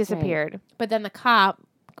away. He That's right. disappeared. But then the cop,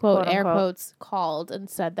 quote, Quote, air unquote. quotes, called and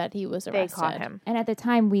said that he was They arrested. caught him. And at the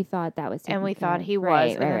time, we thought that was. And taken we care thought of. he was,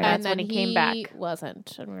 Right, and right, then right. that's And then when he came back.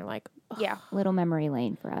 wasn't. And we were like, Yeah. Little memory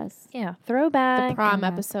lane for us. Yeah. the Throwback. prom Yeah.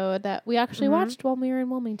 episode that we actually Mhm. watched when we were in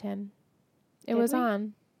Wilmington. It Did was we?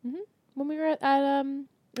 on. When we were at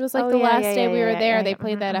it was like Oh, the yeah, last yeah, day yeah, we were yeah, there. yeah, They yeah.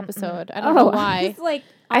 played that Mhm, mhm, episode. I don't know why. It's like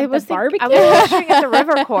I was barbecue. I was watching at the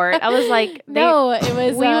river court. I was like, No, it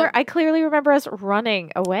was. we were. I clearly remember us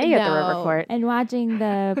running away at the river No. court. and watching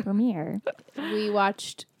the premiere. We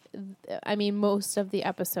watched I mean, most of the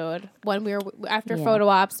episode when we were after Yeah. photo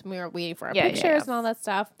ops, we were waiting for our Yeah, yeah, pictures yeah. and all that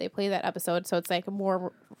stuff. They play that episode, so it's like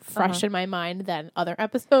more fresh in my mind than other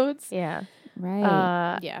episodes. Yeah.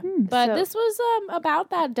 Right. Yeah, but So- this was about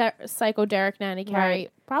that psycho Derek Nanny Carey,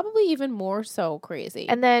 Right. probably even more so crazy.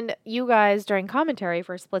 And then you guys during commentary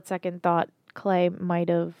for a split second thought Clay might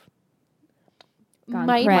have. Gone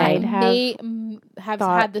might cray. have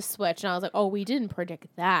thought- had the switch, and I was like, oh, we didn't predict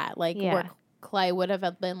that. Like, Yeah. where Clay would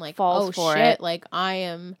have been like, Falls oh for shit, it. like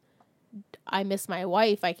I miss my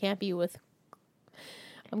wife. I can't be with.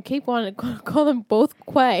 I'm keep wanting to call them both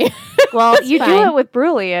Quay. Well, you do fine. it with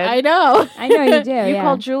Brilliant. I know. I know you do. you yeah.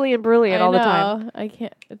 call Julian Brilliant all the time. I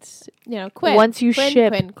can't. It's Quinn. Once you Quinn,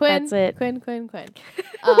 ship, Quinn, that's it. Quinn.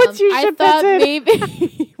 Once you I ship, thought that's it.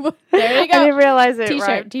 maybe. There you I go. didn't realize it. T-shirt,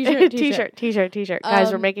 right. t-shirt. T-shirt. Guys,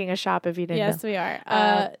 we're Um, making a shop if you didn't Yes, know. we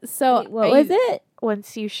are. So Wait, what was it?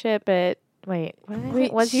 Once you ship it. Wait. What did I say?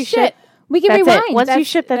 Wait, Once you shit. ship. We can That's rewind. it. Once you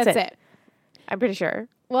ship, that's it. it. I'm pretty sure.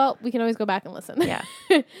 Well, we can always go back and listen. Yeah.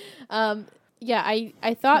 Yeah,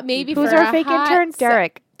 I thought maybe Who's for our a fake hot intern?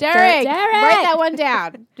 Derek. Derek. Derek. Write that one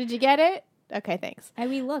down. Did you get it? Okay, thanks. And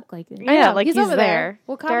we look like I know, like he's over there.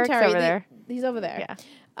 Well, Derek's commentary. over there. He's over there. Yeah.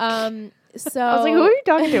 So I was like, who are you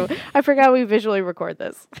talking to? I forgot we visually record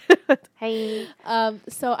this. Hey.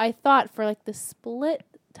 So I thought for like the split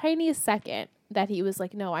tiniest second that he was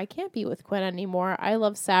like, no, I can't be with Quinn anymore. I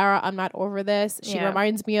love Sarah. I'm not over this. She Yeah.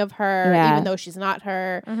 reminds me of her, Yeah. even though she's not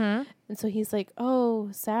her. Mm-hmm. And so he's like, "Oh,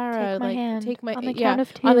 Sarah, Take my like hand take my on the yeah, count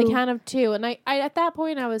of on the 2. count of 2." And I at that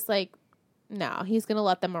point I was like, "No, he's gonna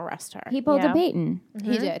let them arrest her." he pulled Yeah. a Peyton.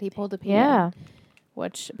 He did. He pulled a Peyton, Yeah.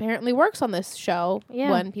 which apparently works on this show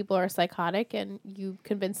Yeah. when people are psychotic and you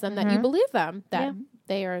convince them that you believe them that Yeah.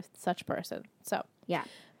 they are such person. So Yeah.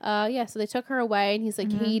 so they took her away, and he's like,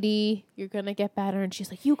 "Katie, you're gonna get better." And she's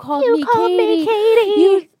like, "You called You me called me Katie.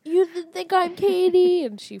 Katie. You didn't think I'm Katie?"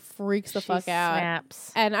 And she freaks the She fuck out.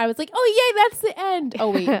 snaps. And I was like, "Oh yeah, that's the end." Oh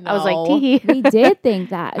wait, I was like, no. tee. We did think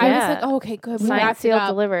that. I Yeah. was like, oh, okay, good. We Signed, wrapped it sealed, up.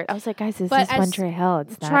 delivered. I was like, guys, this But is one as- tray hell.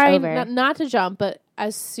 It's not Trying over. not to jump, but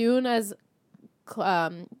as soon as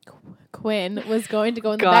Quinn was going to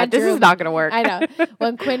go in the God, bedroom, this is not going to work. I know.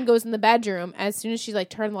 When Quinn goes in the bedroom, as soon as she like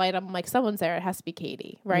turned the light up, I'm like, someone's there. It has to be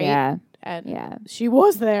Katie, right? Yeah. And Yeah. she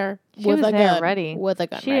was there. She with was a there gun, ready. with a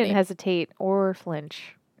gun. She ready. didn't hesitate or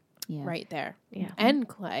flinch. Yeah. right there. Yeah. And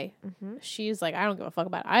Clay, Mhm. she's like, I don't give a fuck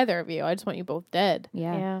about either of you. I just want you both dead.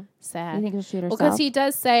 Yeah. Yeah. Sad. You think she'll shoot herself? Because he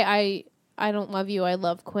does say, I don't love you. I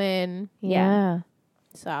love Quinn. Yeah.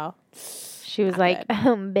 So She was Not like,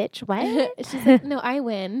 bitch, what? she's like, no, I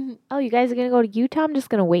win. Oh, you guys are going to go to Utah? I'm just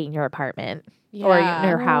going to wait in your apartment. Or Yeah.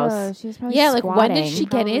 your house. Oh, she was probably Yeah, like when did squatting. she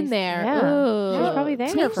get in there? Yeah. Ooh. She was probably there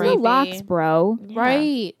Change for the creepy. locks, bro.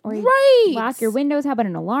 Right. Or you right. Lock your windows. How about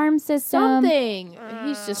an alarm system? Something.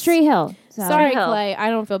 He's just Tree Hill. So. Sorry, Hill. Clay. I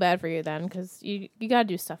don't feel bad for you then because you got to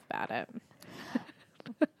do stuff about it.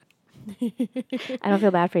 I don't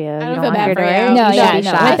feel bad for you. I don't feel bad for you. No, You yeah, should be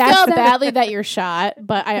no, shot. but I that's feel the- badly that you're shot,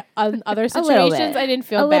 but on other little situations, bit. I didn't A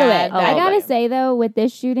feel little bad. bit. that I gotta way. say though, with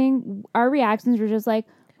this shooting, our reactions were just like,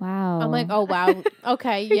 wow. I'm like, oh wow,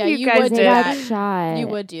 okay, yeah, You you, guys would they do got that. shot. You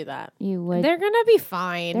would do that. You would. They're gonna be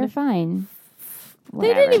fine. They're fine. They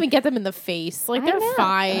didn't Whatever. even get them in the face. Like I they're know.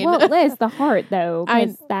 fine. Well, Liz, the heart though.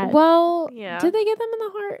 'cause that well, Yeah. did they get them in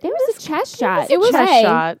the heart? there was a chest shot. It was Chest Trey.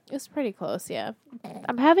 shot. It was pretty close. Yeah,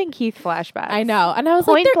 I'm having Keith flashbacks. I know, and I was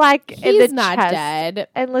Point like, blank in he's the not chest. dead.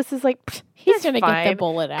 And Liz is like, "Pfft, He's he's gonna fine." get the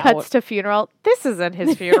bullet out. Cuts to funeral. This isn't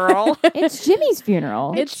his funeral. It's Jimmy's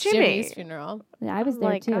funeral. It's Jimmy. Jimmy's funeral. I was I'm there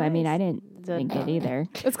like, too. I mean, guys, I didn't think it either.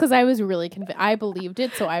 It's because I was really convinced. I believed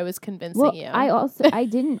it, so I was convincing Well, you. I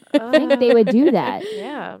didn't think they would do that.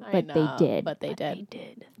 Yeah. I but they know, did. But they did. They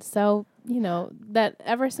did. So, that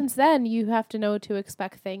ever since then, you have to know to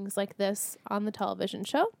expect things like this on the television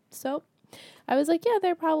show. So I was like, yeah,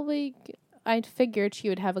 they're probably, I figured she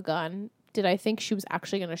would have a gun. Did I think she was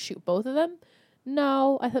actually going to shoot both of them?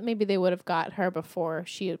 No. I thought maybe they would have got her before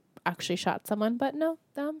she actually shot someone. But no,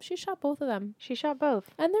 she shot both of them. She shot both.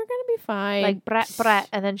 And they're going to be fine. Like, brat, brat.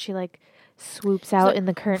 And then she, like, swoops out in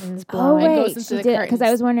the curtains, Oh blowing. goes wait, into she the did because I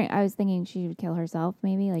curtains. was wondering. I was thinking she would kill herself,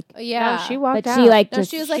 maybe like. yeah. No, she walked But out. she like No,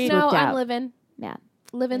 just she was like, swooped no, I'm out. living. Yeah.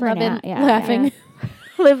 Living, For loving, now, yeah, laughing.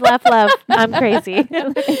 Live, laugh, love. I'm crazy.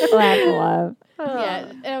 Love.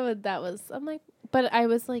 Yeah, that was. I'm like, but I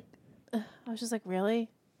was like, I was just like, really?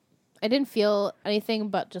 I didn't feel anything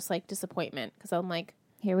but just like disappointment because I'm like,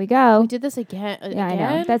 Here we go. we did this again. Yeah, I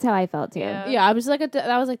know. That's how I felt too. Yeah. Yeah, I was like,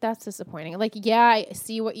 I was like, that's disappointing. Like, yeah, I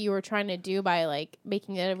see what you were trying to do by like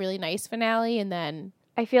making it a really nice finale, and then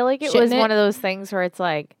I feel like it Shouldn't was it? one of those things where it's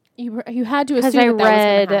like, You had to 'Cause assume I that was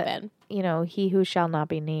read- going to happen. You know, he who shall not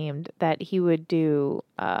be named, that he would do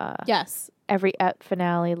Yes. every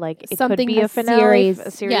finale, like it Something could be a has finale, series.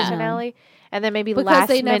 a series Yeah. finale, and then maybe Because last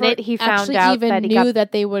they never minute he found actually out even that he knew got.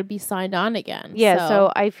 that they would be signed on again.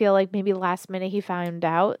 So I feel like maybe last minute he found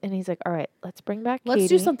out, and he's like, "All right, let's bring back let's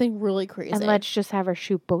Katie, do something really crazy. and let's just have her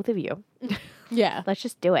shoot both of you. Yeah. Let's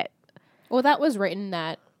just do it." Well, that was written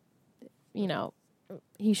that, you know,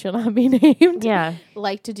 he should not be named. Yeah,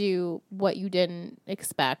 Like to do what you didn't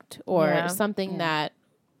expect or Yeah. something Yeah. that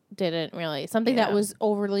didn't really, something that Yeah. was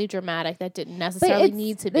overly dramatic that didn't But necessarily it's,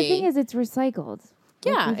 need to the be. thing is, it's recycled.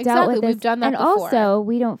 Yeah, we've dealt exactly. with We've this. done that and before. also,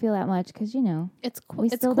 we don't feel that much because, you know, it's we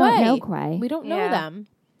it's still Quay. don't know Quay. We don't know Yeah. them.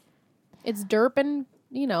 It's Derp and,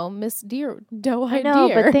 you know, Miss Deer, I Doe-Eyed know,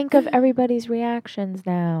 Deer. but think of everybody's reactions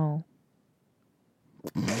now,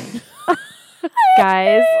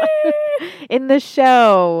 guys, in the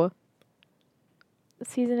show.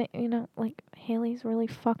 Season 8, you know, like Haley's really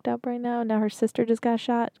fucked up right now. Now her sister just got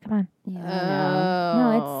shot. Come on, Yeah,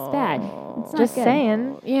 no, it's bad. It's not just good.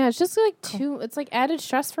 saying. Yeah, it's just like it's like added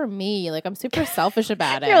stress for me. Like I'm super selfish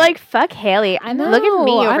about it. You're like, fuck Haley. I know. Look at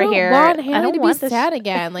me I over don't here. want I Haley don't to be want this sad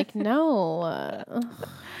again. Like no.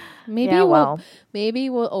 Maybe Yeah, well, maybe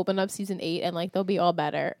we'll open up season 8 and like they'll be all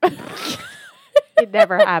better. it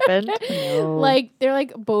never happened. No. Like they're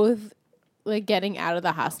like both like getting out of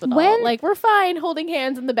the hospital. When- Like we're fine holding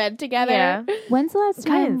hands in the bed together. Yeah. When's the last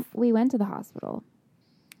time Guys. we went to the hospital?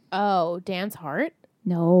 Oh, Dan's heart?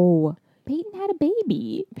 No. Peyton had a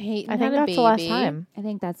baby. Peyton I think had a that's the last baby. time. I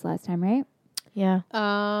think that's the last time, right? Yeah.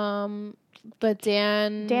 But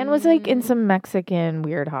Dan Dan was like in some Mexican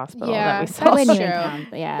weird hospital Yeah, that we That saw. was wouldn't even true. count.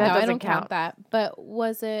 Yeah. That no, I doesn't don't count count. that. But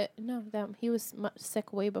was it no? That he was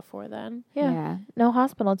sick way before then. Yeah. No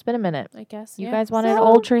hospital. It's been a minute. I guess You yeah. guys wanted So-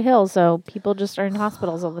 Old Tree Hill, so people just are in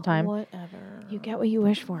hospitals all the time. Whatever. You get what you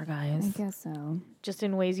wish for, I guys. guess so. Just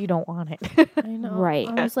in ways you don't want it. I know. Right.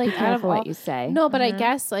 I was like, Be out of careful all, what you say. no, but I Mhm.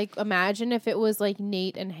 guess like imagine if it was like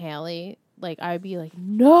Nate and Haley. Like I'd be like,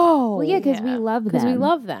 no. Well, yeah, because Yeah. we love them. because we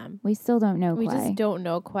love them. We still don't know We Quay. just don't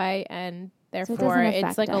know Quay, and it doesn't therefore it's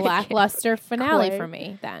affect like a us. lackluster finale Quay. for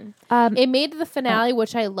me. Then It it made the finale,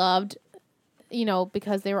 which I loved. You know,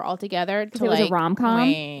 because they were all together. To it was a like, rom-com?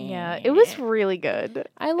 Yeah, it was really good.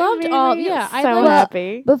 I loved It all. made me Yeah, I so loved.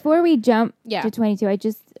 happy. Before we jump Yeah, to 22,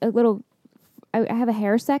 I have a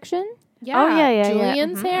hair section. yeah. Oh, yeah.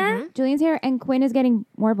 Julian's Mhm, hair. mhm. Julian's hair, and Quinn is getting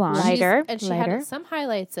more blonde. Light. Lighter, And she lighter. had some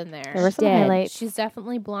highlights in there. There were some did. highlights. She's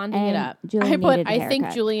definitely blonding And it up. Julian I put. needed a I think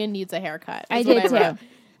haircut. Julian needs a haircut. I is did what wrote.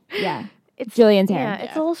 too. Yeah, It's Julian's hair. Yeah, it's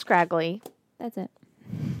Yeah. a little scraggly. That's it.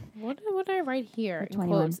 What did I write here? For In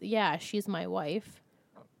 21. quotes? Yeah, she's my wife.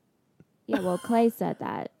 Yeah, well, Clay said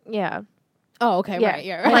that. Yeah. Oh, okay, Yeah. right.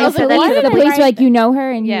 Yeah, Clay I was said like, that why to did the I police write were like, that? you know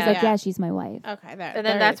her? And he Yeah. was like, Yeah. yeah, she's my wife. Okay, there. And then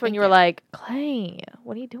there, that's when thank you were like, Clay,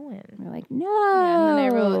 what are you doing? We're like, no. Yeah, and then I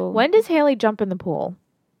wrote, When does Haley jump in the pool?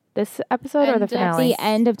 This episode or End the of finale? The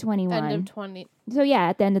end of 21. end of 20. So yeah,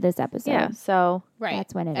 at the end of this episode. Yeah, so, Right.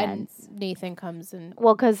 That's when it and ends. Nathan comes and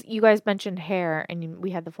well, because you guys mentioned hair and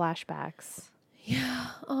we had the flashbacks. yeah.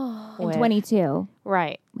 Oh, In with- 22,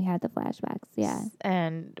 Right. we had the flashbacks. Yeah.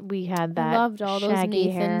 And we had that I loved all those shaggy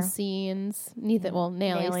Nathan hair. scenes. Nathan, well,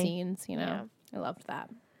 Nelly Nelly. scenes. You know, Yeah. I loved that.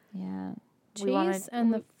 Yeah. We wanted- Chase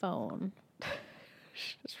and the phone.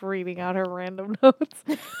 Just reading out her random notes.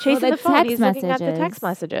 Well, Chasing the the phone. text He's looking at the messages. text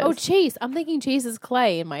messages. Oh, Chase! I'm thinking Chase is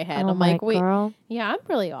Clay in my head. Oh I'm my like, wait, girl. yeah, I'm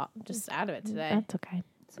really just out of it today. That's okay.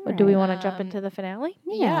 It's all But do we right. want to jump Um, into the finale?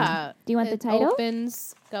 Yeah. Do you want the It title?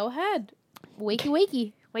 Opens. Go ahead. Wakey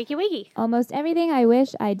wakey. Wakey wakey. Almost everything I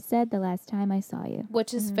wish I'd said the last time I saw you.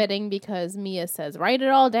 Which is Mhm. fitting because Mia says, "Write it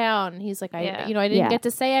all down." He's like, Yeah. I didn't Yeah. get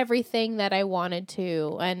to say everything that I wanted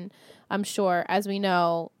to, and I'm sure, as we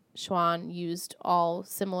know, Schwan used all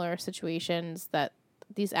similar situations that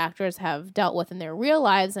these actors have dealt with in their real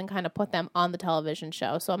lives and kind of put them on the television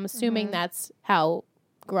show. So I'm assuming Mhm. that's how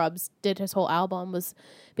Grubbs did his whole album, was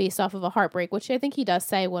based off of a heartbreak, which I think he does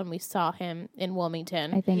say when we saw him in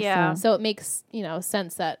Wilmington. I think Yeah. so. So it makes,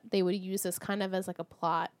 sense that they would use this kind of as like a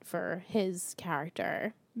plot for his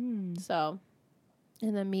character. So,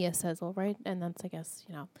 and then Mia says, well, right. And that's, I guess,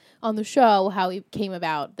 on the show, how he came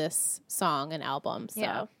about this song and album. So,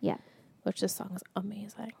 Yeah. Yeah. Which this song is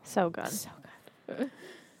amazing. So good. So good.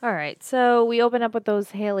 All right. So we open up with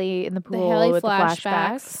those Haley in the The pool Haley with flashbacks. the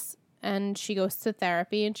flashbacks. And she goes to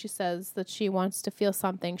therapy and she says that she wants to feel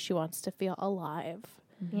something. She wants to feel alive.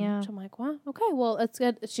 Yeah. Which I'm like, wow, okay, well, it's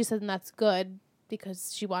good. She said, and that's good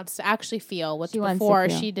because she wants to actually feel, which She wants to before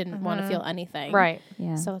feel. she didn't want to feel anything. Right.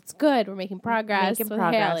 Yeah. So it's good. We're making progress Making with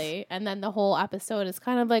progress. Haley. And then the whole episode is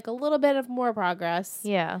kind of like a little bit of more progress.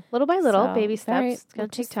 Yeah. Little by little, So, baby steps. very- It's going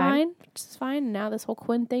which to take is time. fine. Which is fine. Now this whole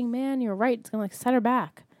Quinn thing, man, you're right. It's going to like set her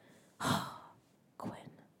back. Quinn.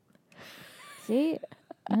 See,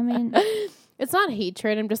 I mean, It's not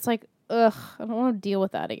hatred. I'm just like, ugh, I don't want to deal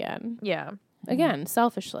with that again. Yeah. Again,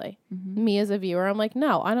 selfishly. Mm-hmm. Me as a viewer, I'm like,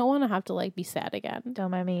 no, I don't want to have to like be sad again.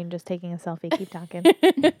 Don't mind me just taking a selfie. Keep talking.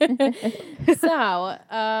 So,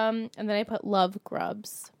 and then I put love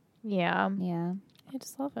Grubs. Yeah. yeah. I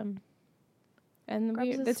just love him. And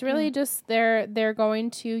Grubs is- it's really just they're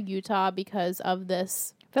going to Utah because of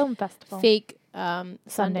this Film festival. fake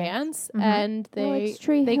Sundance, Mhm. and Well, they it's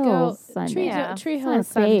Tree they Hills go Sundance. Tree, Yeah. Tree It's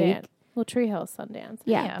Hills not fake. Sundance. Well, Tree Hills Sundance.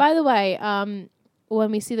 Yeah. Yeah. By the way,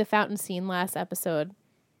 when we see the fountain scene last episode,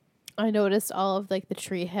 I noticed all of like the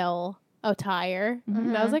Tree Hill attire,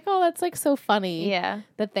 and I was like, oh, that's like so funny. Yeah.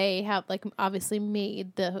 That they have like obviously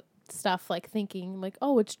made the stuff like thinking like,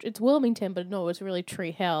 oh, it's Wilmington, but no, it's really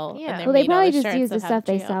Tree Hill. Yeah. And Well, they made all probably the just shirts use the that have stuff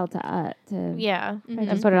they Tree Hill. sell to Yeah. Mhm.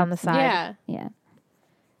 And put it on the side. Yeah, yeah.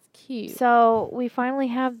 cute. So we finally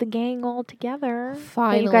have the gang all together.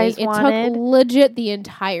 Finally, that you guys it wanted. took legit the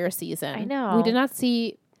entire season. I know. We did not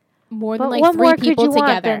see more But than like what more 3 could people you want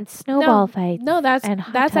together. than snowball fights? No, that's and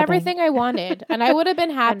hot that's tubbing? everything I wanted, and I would have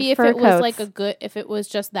been happy if fur it was like coats. if it was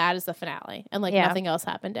just that as the finale, and like Yeah. nothing else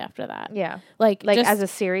happened after that. Yeah. Like Like just, as a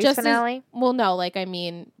series just as- finale? well, no, like I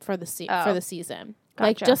mean for the Oh. for the season.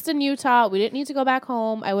 Like Gotcha. just in Utah, we didn't need to go back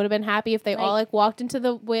home. I would have been happy if they all Like- like walked into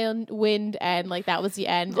the wind and like that was the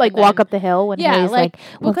end. Like and walk then- up the hill when yeah, Haley's like,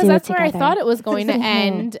 we'll because do that's it where I together. thought it was going to Just the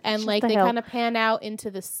hill. end, and Just like the they hill. kind of pan out into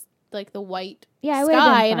this like the white Yeah, it would've been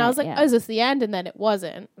sky, and I fun, was like, yeah. oh, is this the end? And then it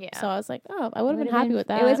wasn't. Yeah. So I was like, oh, I would have been Would've happy with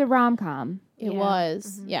that. It was a rom com. It Yeah.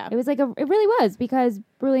 was, Mhm. yeah. It was like it really was because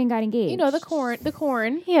Brilliant got engaged. You know the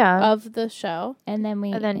corn Yeah. of the show. and then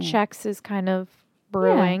and then yeah. Chex is kind of Yeah,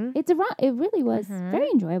 brewing. it's it really was Mhm. very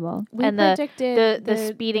enjoyable. We And the predicted The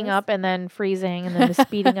speeding this- up and then freezing and then the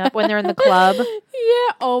speeding up when they're in the club.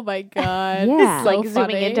 Yeah. Oh my god. Yeah. So like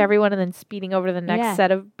zooming funny. into everyone and then speeding over to the next Yeah.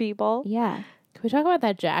 set of people. Yeah, Can we talk about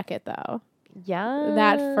that jacket though? Yeah.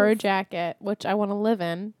 That fur jacket, which I want to live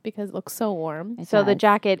in because it looks so warm. it So the does.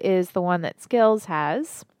 jacket is the one that Skills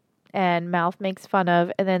has and Mouth makes fun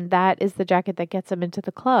of, and then that is the jacket that gets him into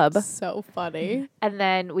the club. So funny. And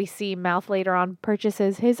then we see Mouth later on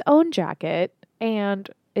purchases his own jacket and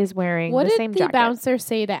is wearing What the did same the jacket. bouncer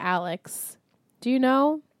say to Alex? Do you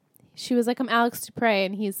know? She was like, "I'm Alex Dupre,"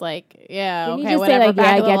 and he's like, "Yeah, Didn't okay, he just whatever." say like, back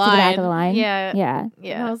yeah, of the get to the back line. of the line? Yeah. yeah. And I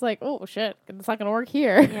Yeah. was like, "Oh shit, it's not gonna work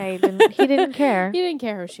here." Yeah, he didn't care He didn't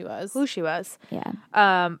care who she was. who she was. Yeah.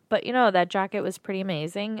 But you know, that jacket was pretty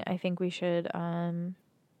amazing. I think we should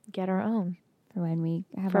get our own For when we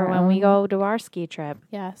have for our when own. we go to our ski trip.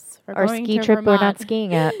 Yes, we're Or going ski to trip we're not Vermont.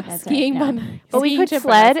 skiing at. That's skiing, right, but no. But we skiing could trip, we're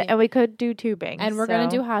not sled skiing. and we could do tubing. And we're gonna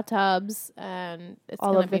so do hot tubs and it's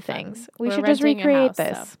all gonna of the be fun. things. We We're should just renting a recreate house,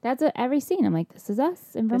 this. so. That's what every scene. I'm like, this is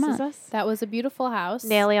us in This Vermont. is us. That was a beautiful house.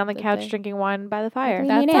 Naily on the that couch they- drinking wine by the fire.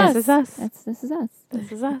 That's That's us. This is us. This is us.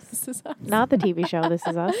 This is us. This is us. Not the TV show. This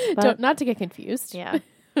is us. But Don't, not to get confused. yeah.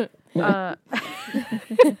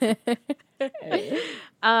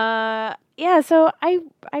 Yeah. So I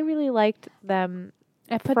really liked them.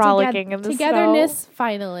 I put Frolicking in the togetherness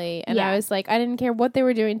finally, and Yeah. I was like, I didn't care what they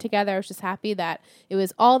were doing together. I was just happy that it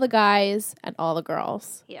was all the guys and all the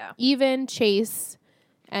girls. Yeah. Even Chase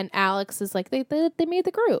and Alex is like they made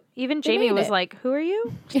the group. Even They Jamie made was it. like, "Who are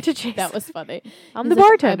you?" To Chase. That was funny. I'm He's the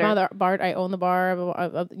like, bartender. I own the bar.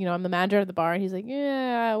 I'm the manager of the bar. And he's like,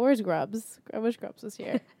 yeah, where's Grubs? I wish Grubs was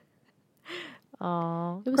here.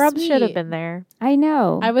 Oh, It was Grubs should have sweet. been there. I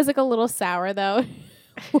know. I was like a little sour though.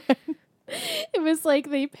 when it was like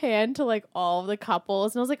they panned to like all of the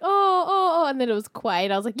couples, and I was like, oh, and then it was quiet.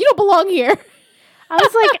 I was like, you don't belong here. I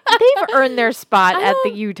was like, they've earned their spot I at the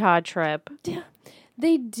don't- Utah trip.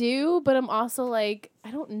 They do, but I'm also like, I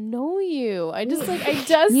don't know you. I just like, I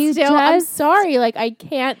just You still. I'm just- sorry. Like, I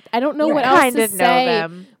can't. I don't know You what else to kinda know say.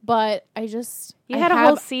 them. But I just. You I had a have-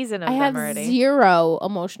 whole season of I them have already. zero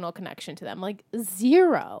emotional connection to them. Like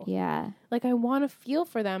zero. yeah. Like I want to feel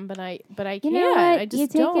for them, but I You can't. know what? I just You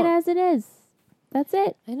take don't. it as it is. That's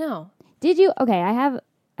it. I know. Did you? Okay.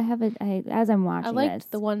 As I'm watching I liked this,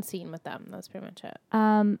 the one scene with them. That's pretty much it.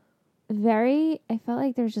 I felt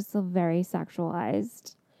like there's just a very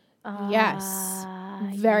sexualized. Yes.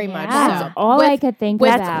 Very much That's so. all With- I could think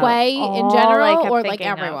With about. Quay in all I general, kept or like thinking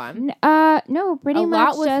of. everyone. No, pretty A much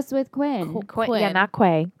lot with just with Quinn. Quinn. Yeah, not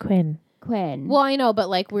Quay. Quinn. Quinn. Well, I know, but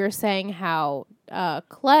like we were saying how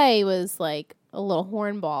Clay was like a little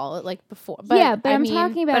hornball like before. But yeah, but I I'm mean,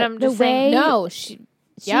 talking but about I'm the just saying, way no, she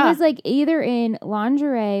yeah. was like either in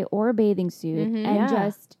lingerie or bathing suit Mhm. and Yeah.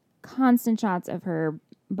 just constant shots of her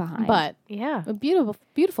behind. but Yeah. a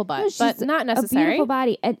beautiful butt, No, she's but not a necessary. beautiful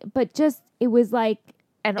body, but just it was like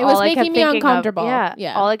And It was all I kept making me thinking uncomfortable. Of,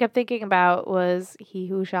 Yeah. All I kept thinking about was he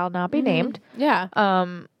who shall not be Mhm. named. Yeah,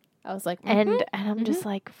 Um, I was like, and I'm just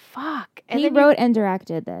like, fuck. And he then you- wrote and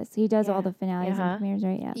directed this. He does all Yeah. the finales Uh-huh. and premieres,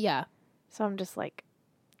 right? Yeah, yeah, so I'm just like,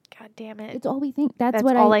 God damn it. it's all we think. That's That's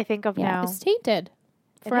what all I think of yeah. now. it's tainted,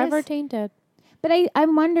 It forever is. tainted. But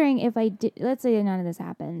I'm wondering if I did. Let's say none of this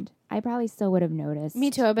happened. I probably still would have noticed.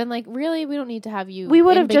 Me too. I've been like, really, we don't need to have you. We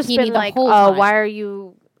would in have just bikini been the like, whole oh, time. why are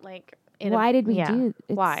you like? in a- Why did we yeah. do?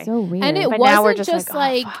 It's Why? so weird. And it But wasn't now we're just just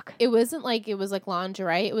like, like, oh, fuck. it wasn't like it was like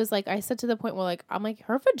lingerie. It was like I said to the point where like I'm like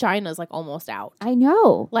her vagina's like almost out. I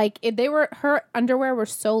know. Like her underwear were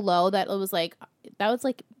so low that it was like that was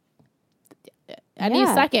like any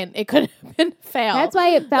Yeah. second it could have been fail. That's why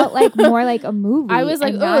it felt like more like a movie. I was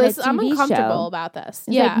like, and not oh, a I'm TV uncomfortable show. about this. It's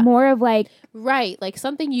yeah, like more of like right, like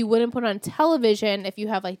something you wouldn't put on television if you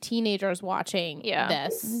have like teenagers watching Yeah.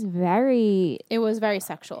 this this. is very It was very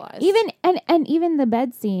sexualized. even and even the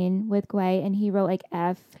bed scene with Gway and he wrote like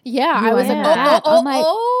F. yeah, You I was wanted like, that. oh, I'm like,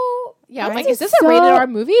 yeah. I'm this like, is is this a rated so- R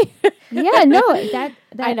movie? Yeah, no, that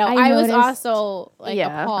I know. I was noticed- also like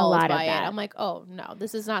Yeah, a appalled lot of by it. that. I'm like, oh no,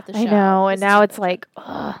 this is not the show. I know, This and is now not it's the like,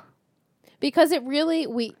 ugh. because it really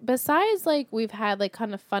we besides like we've had like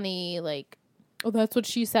kind of funny like oh that's what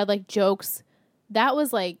she said like jokes that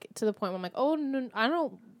was like to the point where I'm like oh no, I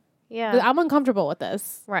don't Yeah. I'm uncomfortable with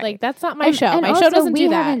this Right. like that's not my And- show and my also, show doesn't we do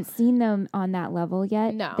that haven't seen them on that level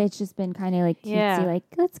yet. No. It's just been kind of like cutesy, Yeah. like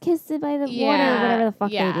let's kiss it by the water, Yeah, whatever the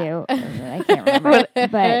fuck yeah. they do. I can't remember,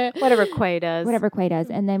 but Whatever Quay does. whatever Quay does.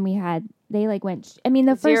 And then we had they like went. I mean,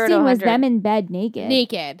 the 0 first to scene was 100. them in bed naked,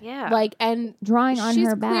 naked Yeah. like and drawing on she's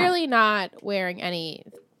her back. clearly not wearing any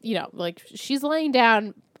like she's laying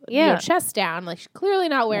down Yeah. chest down like she's clearly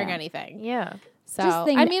not wearing Yeah. anything Yeah. so Just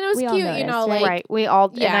think I mean it was we all cute you noticed, know right? like Right. We all,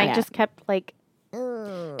 and Yeah. I Yeah. just kept like,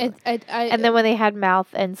 and and then when they had Mouth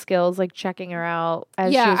and Skills like checking her out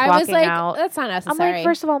as yeah she was I walking was like out. that's not I'm necessary like,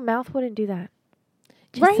 first of all, Mouth wouldn't do that.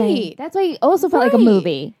 Just saying. right. That's why it also felt like a Right.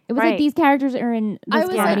 movie. It was Right. like these characters are in I this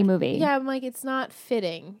was comedy like- movie. Yeah, I'm like, it's not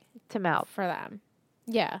fitting To Mouth. for them.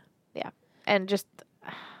 Yeah. And just,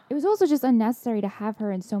 It was also just unnecessary to have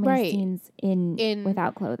her in so many Right. scenes in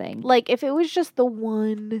without clothing. like, if it was just the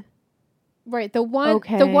one, Right. The one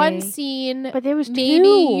Okay. scene but there was maybe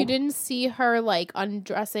two. you didn't see her like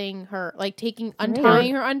undressing her like Really?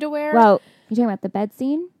 untying her underwear. Well, you're talking about the bed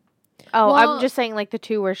scene? Oh, Well, I'm just saying like the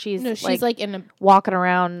two where she's, no, she's like in a walking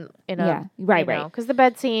around in a, Yeah, right, right. Because the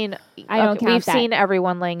bed scene, I don't count we've that. seen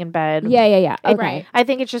everyone laying in bed. Yeah. Okay. Right. I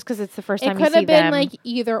think it's just because it's the first it time you could see have been them. like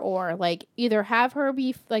either or. Like either have her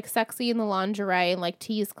be like sexy in the lingerie and like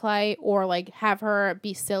tease Clay or like have her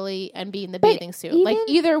be silly and be in the But bathing suit. Like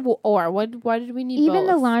even- either or. Why did we need Even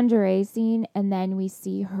the both? lingerie scene, and then we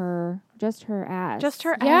see her, just her ass. just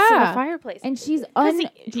her ass in Yeah. the fireplace. And she's 'Cause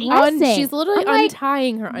undressing. she's literally I'm like,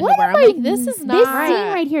 untying her what underwear. am I'm I- like, this is not This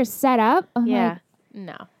scene right here set up. I'm yeah. like,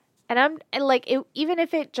 No. And like, even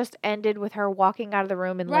if it just ended with her walking out of the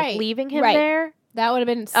room and Right, like leaving him right. there, That would have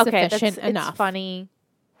been okay, sufficient it's enough. funny,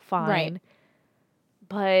 fine. Right.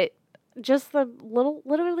 But just the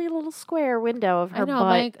literally little square window of I her know, butt,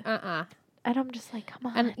 like and I'm just like, come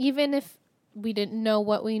on, And even if we didn't know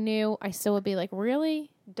what we knew, I still would be like, really?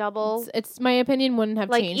 double. It's my opinion wouldn't have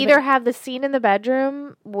Like changed. either but- have the scene in the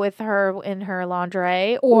bedroom with her in her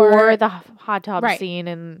lingerie, Or- or the hot tub Right. scene,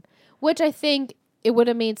 and which I think it would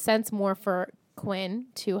have made sense more for Quinn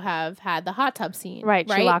to have had the hot tub scene. right,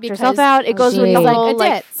 she right? locked Because herself out. It Oh, goes with geez. the Like whole a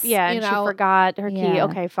like, ditz, yeah, you and she know? forgot her key. Yeah.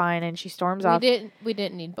 Okay, fine, and she storms We off. didn't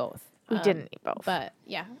need both. We didn't need both. But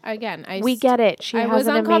yeah, again, We get it. She I has was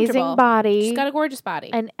an amazing uncomfortable. body She's got a gorgeous body.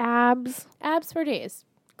 and abs. Abs for days.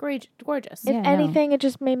 Great, gorgeous. Yeah, If I know. anything, it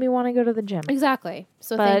just made me want to go to the gym. Exactly.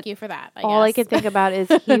 So But thank you for that. All I guess. could think about is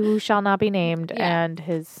he who shall not be named Yeah. and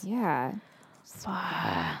his. yeah.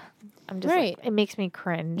 I'm just Right. like, it makes me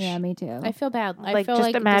cringe. Yeah, me too. I feel bad. I like feel just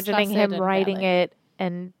like imagining him disgusted and writing badly. it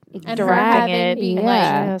and And her directing having it. being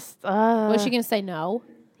Yeah. Just, Was she gonna say no?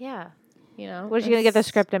 yeah. You know, Was she gonna get the It's-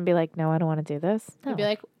 script and be like, "No, I don't want to do this"? You'd be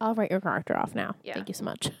like, I'll write your character off now. Yeah. Thank you so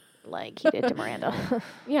much. like he did to Miranda.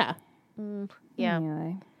 Yeah. Yeah.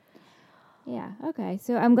 Anyway. Yeah. Okay.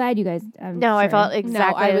 So I'm glad you guys. I'm No, I sure. felt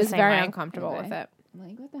exactly no, I the was same very way. uncomfortable Okay. with it. I'm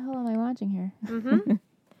like, what the hell am I watching here? Mm-hmm.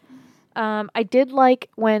 I did like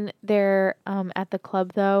when they're at the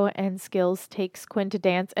club though, and Skills takes Quinn to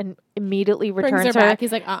dance and immediately Brings returns her her. back.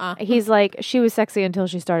 He's like, He's like, she was sexy until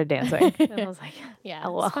she started dancing. And I was like, Yeah,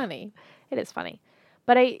 LOL. it's funny. It is funny.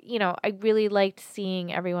 But I really liked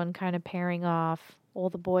seeing everyone kind of pairing off, all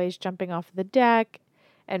the boys jumping off the deck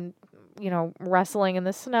and, wrestling in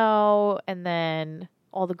the snow, and then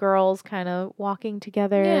all the girls kind of walking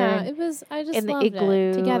together. Yeah, it was. I just in the loved igloo it.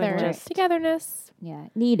 and Together, just- togetherness. Yeah,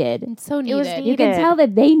 needed. It's so It needed. was You can tell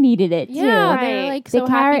that they needed it too. Yeah, Right. they're like The so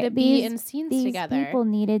happy chara- to be these- in scenes These together. people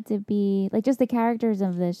needed to be like just the characters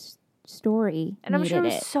of this story. And I'm sure it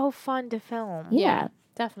needed was so fun to film. Yeah.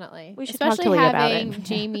 Definitely. We should talk Especially to Lee about having it.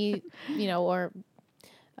 Jamie, or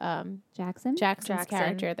Jackson. Jackson's Jackson.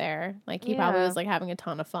 character there. Like he probably Yeah. was like having a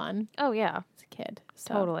ton of fun Oh, yeah. as a kid.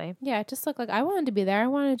 So, Totally. Yeah, it just looked like I wanted to be there. I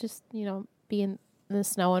wanted to just, be in the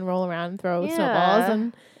snow and roll around and throw Yeah. snowballs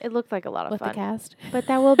and It looked like a lot of with the fun. cast. But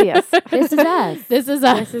that will be us. This is us. This is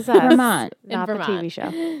us. This is us. Vermont. Not In the Vermont. TV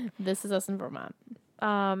show. This is us in Vermont.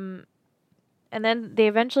 And then they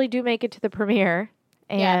eventually do make it to the premiere.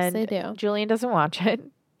 And Yes, they do. Julian doesn't watch it.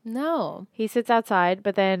 No. He sits outside,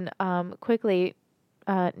 but then quickly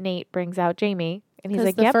Nate brings out Jamie. And he's 'Cause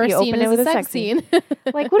like, the yep, first you scene open it is with a a sex sex scene. scene.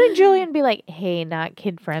 Like, wouldn't Julian be like, hey, not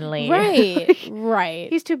kid friendly? Right. Right.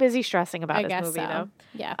 He's too busy stressing about I this guess movie, so. though.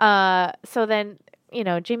 Yeah. So then,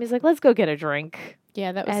 Jamie's like, let's go get a drink,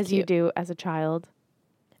 Yeah, that was as cute. you do as a child.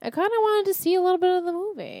 I kind of wanted to see a little bit of the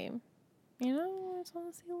movie. I just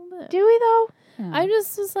want to see a little bit. Do we, though? Yeah. I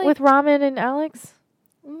just was like, With Ramen and Alex?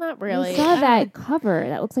 not really. You saw I that cover.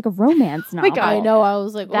 That looks like a romance novel. God. I know. I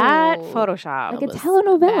was like, That oh. Photoshop. Like a was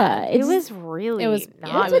telenovela. bad. It's It was really it was-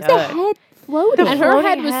 not it's like the good. head floating. And her floating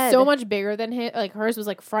head was head. so much bigger than his. Like hers was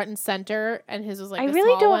like front and center, and his was like. I the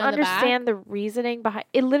really small don't one in the back. understand the reasoning behind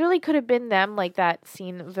it. Literally could have been them, like that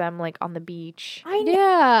scene of them like on the beach.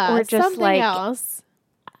 Yeah, Or just, something like, else.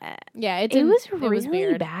 Yeah, It was It was really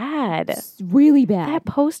weird. bad. It's really bad. That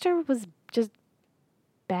poster was just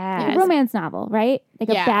Like bad. a romance novel, right? Like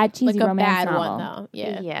a bad cheesy like a romance bad novel. one though.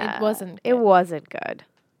 Yeah, Yeah. it wasn't. It good. wasn't good.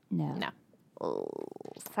 No. No. Oh,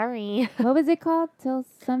 sorry. What was it called? Till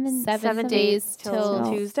seven. 7 days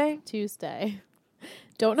till Tuesday. Tuesday.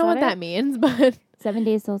 Don't know that what it? that means, but 7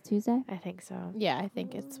 days till Tuesday. I think so. yeah, I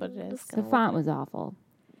think it's what it is. The font was awful.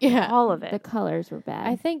 Yeah, All of The it. colors were bad.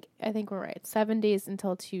 I think we're right. 7 days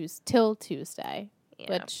until Tuesday,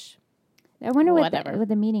 Yeah. which I wonder whatever. what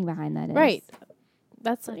the meaning behind that is. right.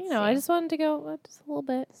 That's Let's I see. just wanted to go just a little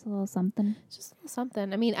bit, Just a little something. just a little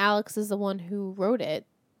something. I mean, Alex is the one who wrote it.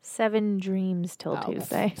 7 dreams till Oh.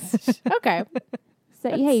 Tuesday. Okay, So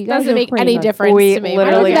hey, you guys doesn't are make pretty any good. difference We to me. I was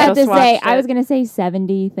literally about just to say. watched I it. was gonna say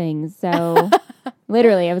 70 things. So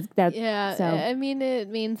literally, I was that. Yeah, So- I mean, it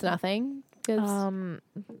means nothing. 'Cause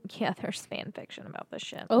Yeah, there's fan fiction about this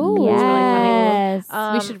shit. oh, really funny.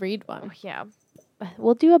 yes. we should read one. Yeah.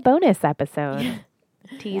 We'll do a bonus episode.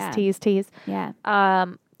 Tease, Yeah. tease, tease. Yeah.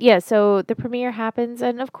 Yeah, so the premiere happens,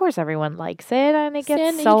 and of course everyone likes it, and it gets He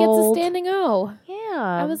gets a sold. standing O. Yeah.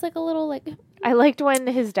 I was like a little like, I liked when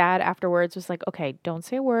his dad afterwards was like, okay, don't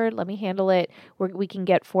say a word. Let me handle it. We can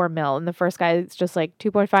get $4 million. And the first guy is just like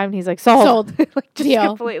 2.5, and he's like, sold. like, just Deal.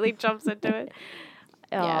 completely jumps into it.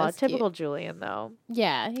 Yeah, Oh, it's typical Julian, though.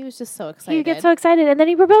 yeah, he was just so excited. He gets so excited, and then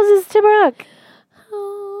he proposes to Brooke.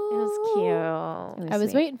 It was Oh. cute. I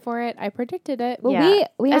was sweet. waiting for it. I predicted it. Well, Yeah.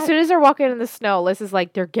 we As had, soon as they're walking in the snow, Liz is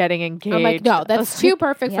like, they're getting engaged. I'm like, no, I was that's like, too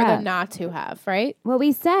perfect for Yeah. them not to have, right? well,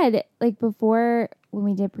 we said like before when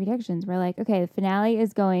we did predictions, we're like, okay, the finale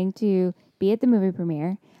is going to be at the movie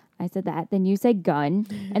premiere. I said that. Then you said gun,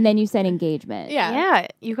 and then you said engagement. Yeah. Yeah,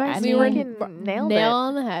 you guys I we were mean, nailed nail it.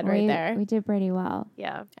 on the head right we, there. We did pretty well.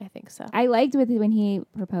 Yeah. I think so. I liked with when he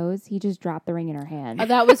proposed, he just dropped the ring in her hand. Oh,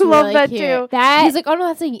 that was Love really that cute. too. That He's like, oh no,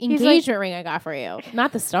 that's the like- engagement ring I got for you,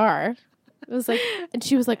 not the star. It was like, and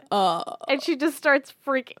she was like, oh. And she just starts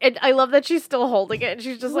freaking. And I love that she's still holding it, and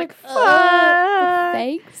she's just like, Like, fuck.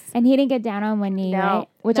 Thanks. and he didn't get down on one knee, No. right?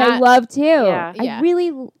 Which I Not- love too. Yeah. I Yeah.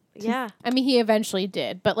 really Yeah. I mean, he eventually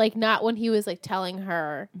did, but like not when he was like telling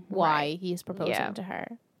her why he's proposing Yeah. to her.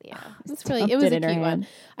 Yeah. It's really, it was a in her cute one. hand.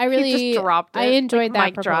 I really He just dropped it. I enjoyed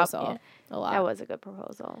like, that mic drop. proposal a lot. That was a good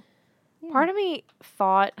proposal. Yeah. Part of me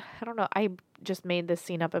thought, I don't know, I just made this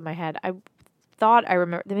scene up in my head. I thought I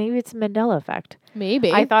remember, maybe it's Mandela effect.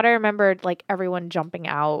 Maybe. I thought I remembered like everyone jumping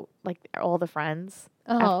out, like all the friends.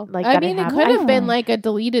 Oh, like, I that mean, it it could happened. have been like a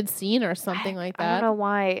deleted scene or something like I that. don't know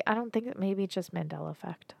why. I don't think that maybe it's just Mandela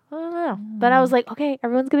effect. I don't know. But I was like, okay,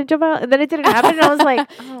 everyone's gonna jump out, and then it didn't happen. And I was like,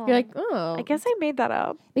 oh, You're like, oh, I guess I made that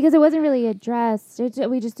up. because it wasn't really addressed.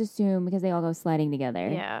 We just assume because they all go sledding together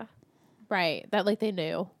Yeah. right. That like they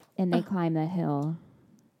knew. and they climb that hill.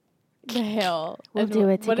 the hill. We'll And do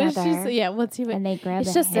it what did she together. say? Yeah, we'll do it. And they grab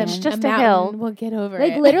It's a just hand. It's just a mountain. hill. We'll get over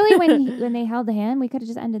like it. literally when they held the hand, we could have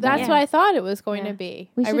just ended That's that. what I thought it was going Yeah. to be.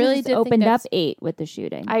 We I should really have did opened think up that's, 8 with the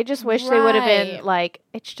shooting. I just wish they would have been Right. like,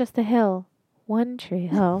 it's just a hill. One Tree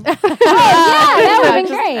Hill. yeah, that would've been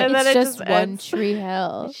Just- great. and then It's it just one ends. tree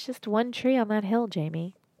hill. It's just one tree on that hill,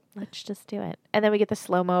 Jamie. Let's just do it. And then we get the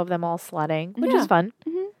slow-mo of them all sledding, which Yeah. is fun.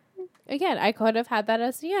 Again, I could have had that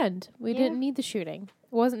as the end. We Yeah. didn't need the shooting.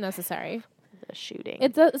 It wasn't necessary. The shooting.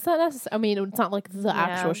 It's not necessary. I mean, it's not like the Yeah.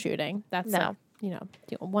 actual shooting. That's No. the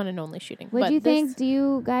one and only shooting. What But do you this- think? Do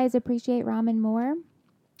you guys appreciate Ramen more?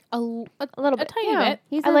 A little bit. tiny Yeah. bit.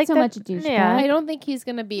 He's I not like so that- much a douchebag. yeah. I don't think he's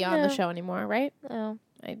gonna be on the No. show anymore, right? No.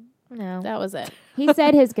 I- No. That was it. He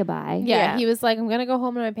said his goodbye. Yeah, Yeah. he was like, I'm gonna go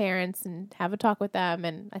home to my parents and have a talk with them,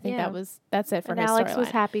 and I think Yeah. that's it for And his Alex was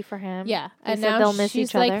storyline. happy for him. Yeah, They and said now they'll miss she's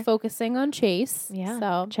each other. like focusing on Chase. Yeah.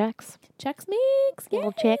 So Checks. checks mix. Yeah.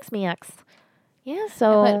 Little checks mix. Yeah,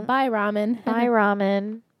 so But bye ramen. buy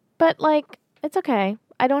ramen. But like, it's okay.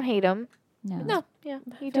 I don't hate him. No. No, Yeah.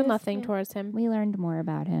 he did nothing towards him. We learned more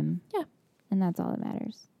about him. Yeah. And that's all that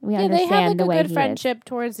matters. We Yeah, they understand had like the a way good he friendship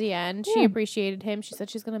towards the end. She Yeah. appreciated him. She said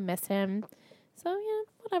she's gonna miss him. So yeah,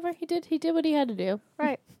 whatever. He did what he had to do.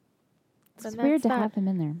 Right. is. It's And weird that's to that. have him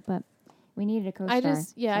in there, but we needed a co-star. I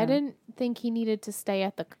so. didn't think he needed to stay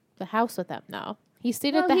at the house with them. No, he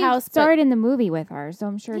stayed Well, at the he house. but- started in the movie with her, so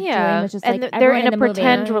I'm sure Yeah. Julian was just and like they're everyone in a the movie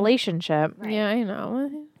pretend Yeah. relationship. Yeah, I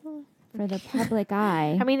know. for the public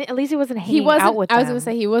eye. I mean, at least he wasn't He hanging wasn't. out with I was them. gonna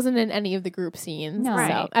say he wasn't in any of the group scenes. No. So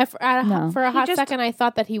Right. No. for a He hot just- second, I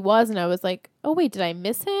thought that he was, and I was like, "Oh wait, did I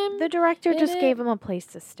miss him?" The director Did just it? gave him a place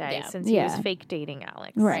to stay Yeah. since he was Yeah. fake dating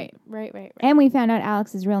Alex. Right. right. And we found out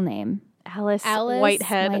Alex's real name. Alice, Alice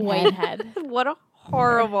Whitehead. Whitehead. What a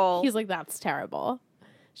horrible. He's like, "That's terrible."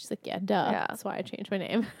 She's like, "Yeah, duh. Yeah. That's why I changed my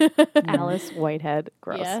name." Alice Whitehead.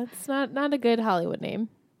 Gross. Yeah, it's not a good Hollywood name.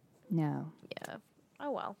 No. Yeah.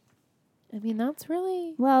 Oh well. I mean, that's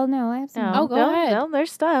really Well, no, I have some. No, Oh, go no, ahead. No,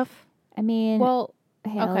 there's stuff. I mean, well.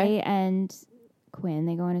 Haley and Quinn,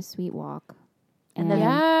 they go on a sweet walk. And And then- the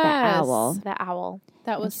Yes. owl. The owl.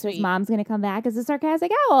 That And was she says, sweet. Mom's going to come back as a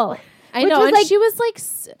sarcastic owl. I which know, was, and like, she was like,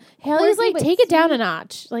 Haley's quirky like, but take it down sweet. a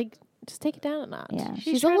notch. Like, just take it down a notch. Yeah.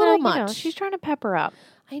 She's a trying little to, much. You know, she's trying to pep her up.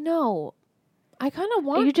 I know. I kind of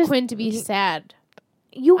want You just- Quinn to be you- sad.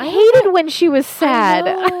 You I hated when she was sad.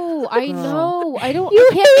 I know. I Girl. know. I don't. You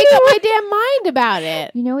I can't make up my damn mind about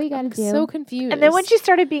it. You know what you got to I'm do? so confused. And then when she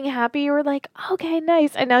started being happy, you were like, okay,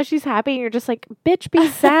 nice. And now she's happy, and you're just like, bitch, be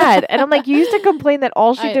sad. And I'm like, you used to complain that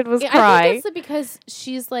all she did was I cry. think it's because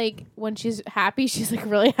she's like, when she's happy, she's like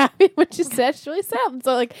really happy. When she's sad, she's really sad.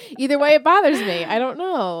 So like, either way, it bothers me. I don't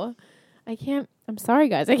know. I can't. I'm sorry,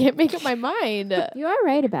 guys. I can't make up my mind. You are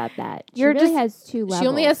right about that. She You're really just- has 2 levels. She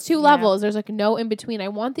only has 2 Yeah. levels. There's like no in between. I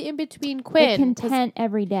want the in between The Quinn. 'cause- content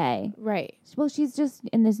every day. Right. Well, she's just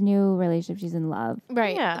in this new relationship. She's in love.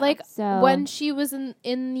 Right. Yeah. Like So when she was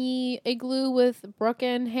in the igloo with Brooke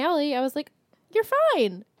and Haley, I was like, "You're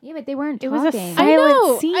fine." yeah, but they weren't It was a talking. I know.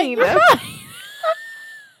 silent scene. You're fine.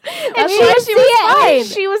 And That's she why was, she was fine.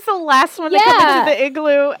 She was the last one to come Yeah. into the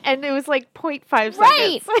igloo, and it was like 0.5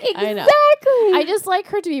 Right. seconds. I know. Exactly. I just like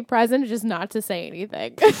her to be present, just not to say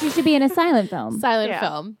anything. She should be in a silent film. Silent Yeah.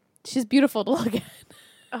 film. She's beautiful to look at.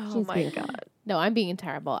 Oh She's my beautiful. god. No, I'm being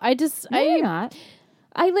terrible. I just No, you're not.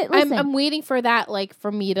 Listen. I'm waiting for that, like,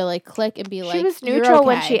 for me to like click and be like, She was "You're neutral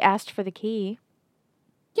when okay." she asked for the key.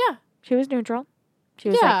 Yeah, She was neutral. She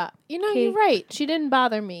was like, yeah. You know, "Okay." you're right. She didn't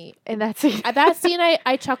bother me. and that's it. At that scene,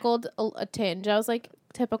 I chuckled a tinge. I was like,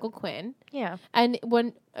 typical Quinn. Yeah. And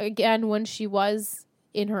when she was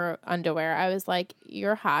in her underwear, I was like,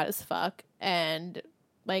 you're hot as fuck. And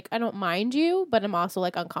like, I don't mind you, but I'm also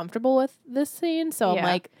like uncomfortable with this scene. So I'm Yeah.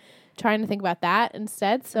 like trying to think about that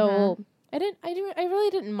instead. So Mhm. I really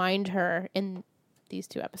didn't mind her in these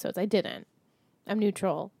 2 episodes. I didn't. I'm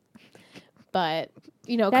neutral. But,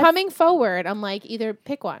 you know, That's- coming forward, I'm like, either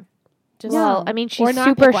pick one. Just Well, I mean, or she's not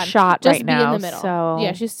super pick one. shot just right be now. in the middle. So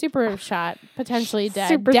Yeah, she's super shot, potentially dead.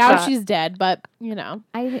 Super Doubt shot. she's dead, but you know,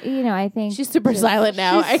 I think she's super just- silent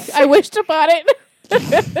now. she's- I wished upon it.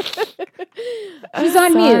 She's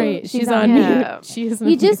on Sorry, mute. She's on mute. mute. She's.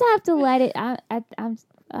 You just have to let it. I'm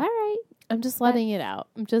all right. I'm just letting it out.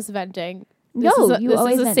 I'm just venting. No, This is a- you this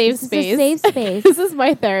always is a vent. safe This space. is a safe space This is my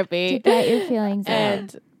to therapy. get your feelings out.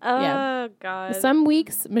 And Oh god. some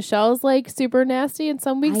weeks Michelle's like super nasty, and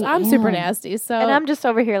some weeks I I'm super am. nasty. So and I'm just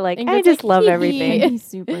over here like, Ingrid's I just like, love hee hee. everything. He's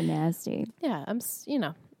super nasty. yeah, you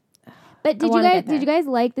know. But did you wanna guys get there. did you guys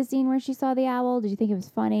like the scene where she saw the owl? Did you think it was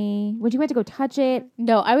funny? When she went to go touch it,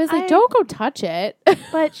 No, I was like, don't go touch it.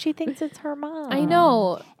 But she thinks it's her mom. I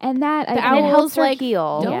know. and that The I And it owl's helps her like,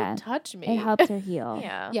 heal. Don't Yeah. touch me. it helps her heal.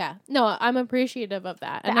 Yeah. Yeah. No, I'm appreciative of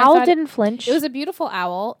that. The And I owl thought didn't flinch. It was a beautiful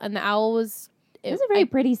owl, and the owl was. It was a very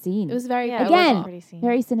pretty scene. It was very. Yeah, it was Again, a pretty scene.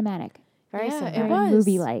 very cinematic, very Yeah, cinematic. it very was.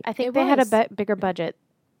 movie-like. I think It they had was. a bigger budget.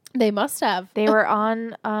 They must have. They were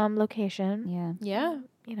on location. Yeah. Yeah.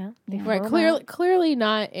 You know, they Yeah. flew Right. them Clearly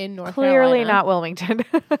not in North out. Clearly Carolina. not Wilmington.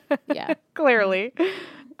 Yeah. Clearly.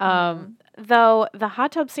 Though the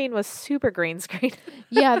hot tub scene was super green screen.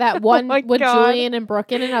 Yeah, that one my with God. Julian and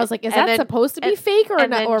Brooklyn, and I was like, is And that then- supposed to be and- fake or and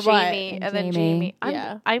not, then or Jamie, what? and then Jamie. Jamie.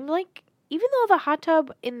 Yeah. I'm like, even though the hot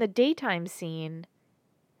tub in the daytime scene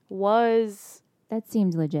was, That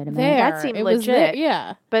seemed legitimate. There, That seemed it was there, legit.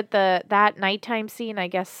 yeah, but that nighttime scene, I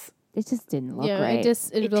guess It just didn't look yeah. right.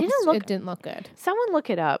 It didn't look good. someone look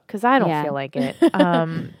it up because I don't Yeah. feel like it.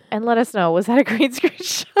 And let us know, was that a green screen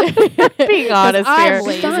shot? Being honest I'm here.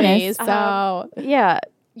 lazy, Honest. so Yeah,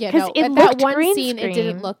 yeah. 'cause No, it at that looked one green scene, it screen.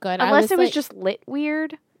 didn't look good. unless it was like, just lit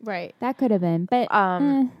weird. right. That could have been, but It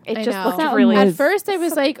I just know. looked That really. one At was- first, I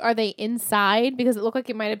was like, "Are they inside?" Because it looked like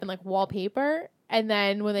it might have been like wallpaper. And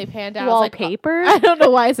then when they panned out, I was like, Wallpaper? I don't know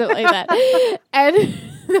why I said it like that. And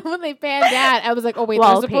then when they panned out, I was like, "Oh wait,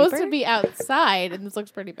 they're supposed Wallpaper? to be outside, and this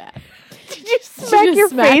looks pretty bad." Did you smack just your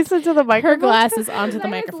smacked face into the microphone? Her glasses onto the I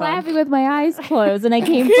was microphone. laughing with my eyes closed, and I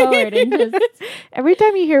came forward and just Every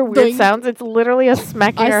time you hear weird Doink. sounds, it's literally us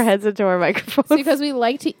smacking Us- our heads into our microphones. It's because we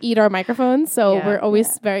like to eat our microphones, so Yeah. we're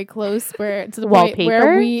always very close. Where to the point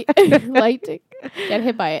where we like to get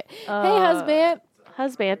hit by it. Hey, husband,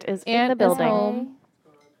 Husband is in Aunt the is building. home.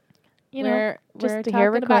 You know, we're just we're to talking hear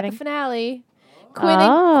about recording. the finale. Quinn,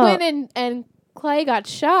 Oh. and Clay got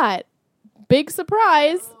shot. Big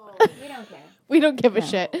surprise. we don't care. We don't give a No.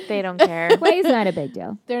 shit. They don't care. Clay's not a big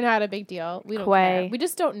deal. They're not a big deal. We don't Quay. care. We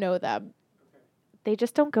just don't know them. They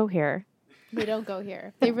just don't go here. They don't go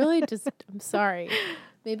here. They really just. I'm sorry.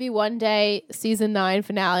 Maybe one day, season 9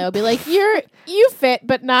 finale, I'll be like, you fit,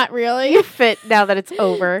 but not really. You fit now that it's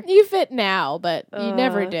over. You fit now, but you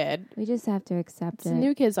never Uh, did. We just have to accept It's it.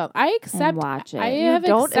 new kids on. I accept. watch it. I You have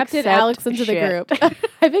don't accepted accept Alex into the shit. group.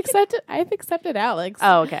 I've accepted Alex.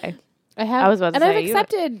 Oh, okay. I have. I was about to and say, I've you-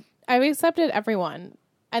 accepted. I've accepted everyone.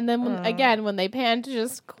 And then again, when they panned to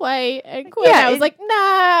just Clay and Quinn, Yeah, I was it- like,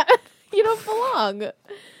 nah, you don't belong.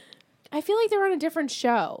 I feel like they're on a different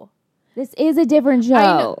show. This is a different show.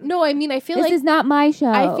 I know, no, I mean, I feel This like is not my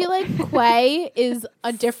show. I feel like Quay is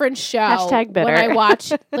a different show. Hashtag bitter.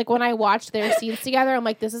 When I watch their scenes together, I'm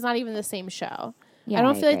like, this is not even the same show. Yeah, I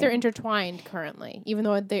don't feel like agree. they're intertwined currently, even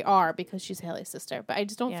though they are because she's Haley's sister. But I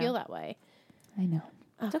just don't Yeah. feel that way. I know.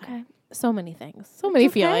 It's okay. So many things. So many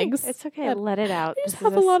It's okay. feelings. It's okay. Let it out. I just This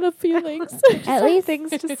have is a lot of feelings. At least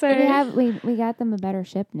things to we say. we got them a better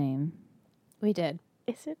ship name. we did.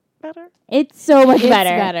 Is it better? It's so much It's better.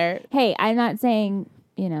 better. Hey, I'm not saying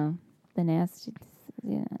the nasty.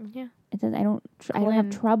 Yeah, Yeah. it does. I don't have Quinn.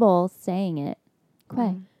 trouble saying it.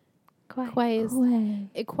 Quay.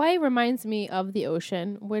 Quay reminds me of the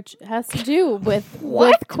ocean, which has to do with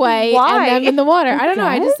What? Quay Why? and them in the water. It I don't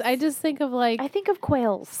know. does? I just think of like I think of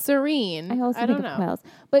quails. serene. I also don't think know. of quails,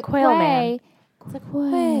 but Quail man. Quay, It's like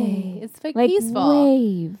Quay. It's like, like peaceful.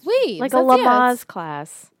 wave. Waves. Like a That's- yeah, Lamaze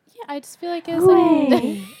class. Yeah, I just feel like it's like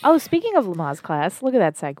Quay. Oh, speaking of Lamaze class, look at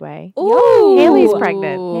that segue. Ooh. Haley's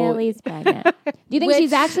pregnant. Haley's pregnant. Do you think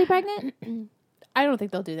she's Which- actually pregnant? I don't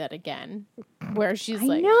think they'll do that again. Where she's I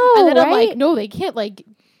like, know, and then I'm right? like, no, they can't like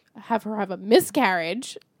have her have a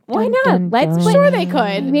miscarriage. Why Dun, not? dun, Let's dun. put, Sure, they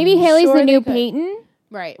could. maybe Haley's Sure the they new could. Peyton.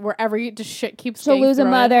 Right, wherever you just shit keeps. She'll getting lose a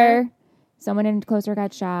thrown at her. mother. Someone in closer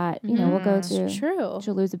got shot. You know, we'll go It's through. true.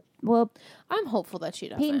 She'll lose a. Well, I'm hopeful that she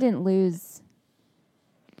doesn't. Peyton didn't lose.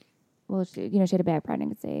 Well, she had a bad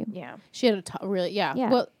pregnancy. Yeah. She had a really, yeah. Yeah.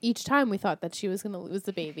 Well, each time we thought that she was going to lose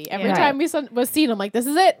the baby. Every Yeah. time we was seen, I'm like, this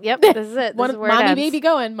is it. Yep. This is it. This One is where it mommy ends. baby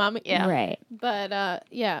going, mommy. Yeah. Right. But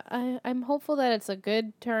yeah, I'm hopeful that it's a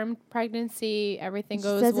good term pregnancy. Everything She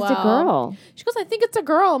goes says well. it's a girl. She goes, I think it's a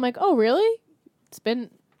girl. I'm like, oh really?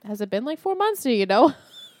 Has it been like 4 months? Do you know?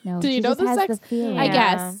 No, Do you she know just the has sex? the feeling. I Yeah.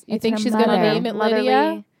 guess. You It's think her she's gonna mother. name it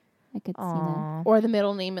Lydia, I could see that. Aw. or the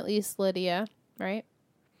middle name at least Lydia, right?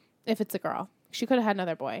 If it's a girl, she could have had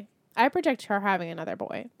another boy. I project her having another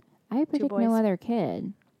boy. I predict boys. no other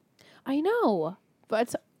kid. I know,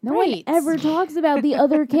 but No right. one ever talks about the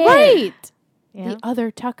other kid. right. Yeah. The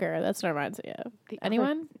other Tucker. That's what it reminds me of. The other-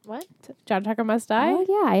 Anyone? What? John Tucker Must Die? Oh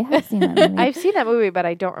yeah, I have seen that movie. I've seen that movie, but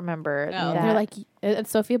I don't remember. No, that. they're like,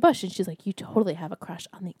 it's Sophia Bush, and she's like, you totally have a crush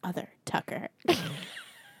on the other Tucker.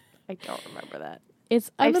 I don't remember that. It's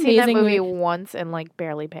I've an seen that amazing movie once and like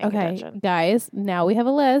barely paying Okay, attention. guys, now we have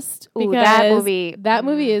a list. Ooh, that because movie. That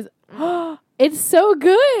movie is. It's so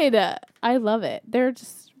good. I love it. They're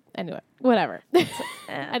just anyway. Whatever.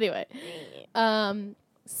 Anyway,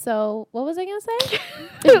 so what was I gonna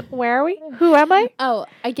say? Where are we? Who am I? Oh,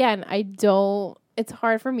 again, I don't. It's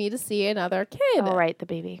hard for me to see another kid. Oh, right, the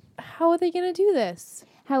baby. How are they gonna do this?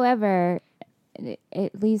 However,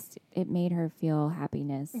 at least it made her feel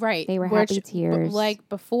happiness. Right. They were Which, happy tears. Like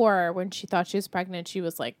before, when she thought she was pregnant, she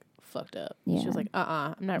was like fucked up. She Yeah. was like,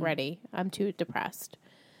 I'm not ready. I'm too depressed.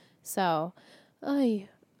 So, I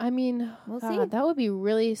mean, We'll God, see. that would be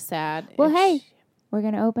really sad. Well, if hey. she- We're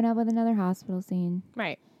going to open up with another hospital scene.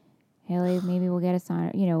 right. Haley, maybe we'll get a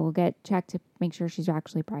sign. We'll get checked to make sure she's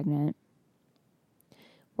actually pregnant.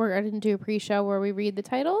 We're going to do a pre-show where we read the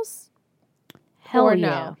titles. Hell or yeah.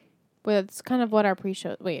 no. But it's kind of what our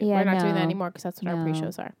pre-show. Wait, Yeah, we're not doing that no. anymore because that's what our No.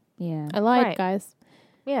 pre-shows are. Yeah. I lied, Right. guys.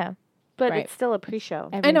 Yeah. But Right. it's still a pre-show.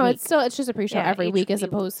 Every I know week. it's just a pre-show Yeah, every each week as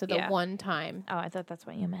week- opposed to the yeah. one time. Oh, I thought that's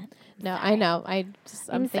what you meant. No, I know. I'm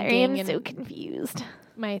I'm sorry, thinking I'm in so confused.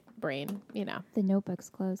 my brain. The notebook's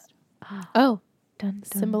closed. Oh, Dun, dun,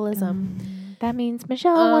 symbolism. dun. That means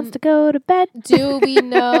Michelle wants to go to bed. Do we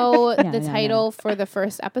know No, the no, title for the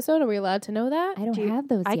first episode? Are we allowed to know that? I don't Do you- have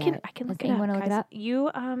those I yet. can Does look it anyone up. wanna look it guys. up?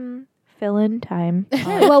 You fill in time.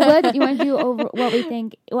 Well, what do you want to do over what we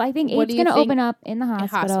think? Well, I think What eight's do you going to think- open up in the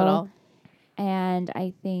hospital, Hospital. and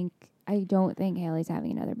I don't think Haley's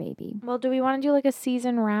having another baby. Well, do we want to do like a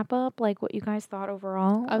season wrap up, like what you guys thought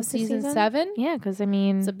overall Of the season season? 7? Yeah, because I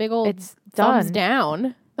mean, It's a big old it's thumbs done.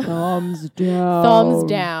 down. Thumbs down. Thumbs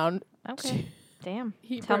down. Okay, damn.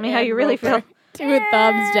 Keep Tell her me how and you really Roper. feel. 2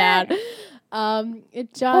 thumbs down.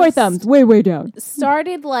 It just 4 thumbs, way down.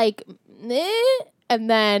 started like, and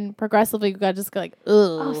then progressively got just like, ugh.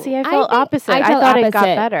 Oh, see, I felt think- opposite. I I felt thought it got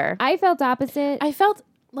opposite. better. I felt opposite. I felt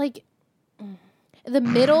like the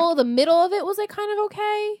middle of it was like kind of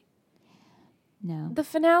okay. no. The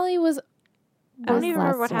finale was I don't even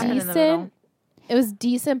remember what less happened in the middle. decent. It was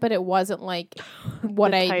decent, but it wasn't like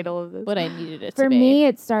what the I title of this. what I needed it For to be. me,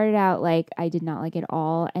 it started out like I did not like it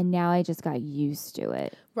all, and now I just got used to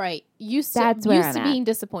it. Right. Used That's to where used I'm to at. being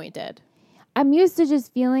disappointed. I'm used to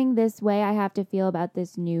just feeling this way I have to feel about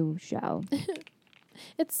this new show.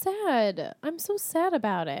 It's sad. I'm so sad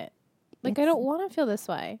about it. Like I It's- don't want to feel this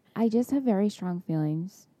way. I just have very strong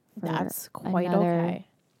feelings. For That's quite another- okay.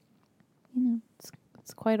 You know.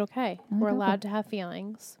 It's quite okay. Oh, We're okay. allowed to have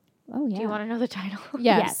feelings. Oh yeah. Do you want to know the title?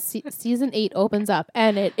 Yes. Season 8 opens up,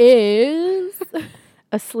 and it is.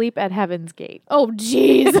 Asleep at Heaven's Gate. Oh,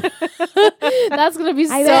 jeez. That's gonna be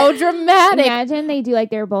I so bet- dramatic. Imagine they do like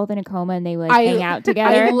they're both in a coma and they like I- hang out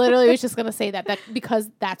together. I literally was just gonna say that because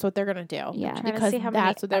that's what they're gonna do. Yeah. Trying to because see how many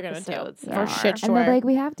that's what they're gonna do episodes for there shit are. sure. and they're like,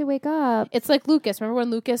 we have to wake up. It's like Lucas. Remember when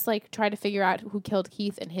Lucas like tried to figure out who killed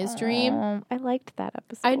Keith in his dream? I liked that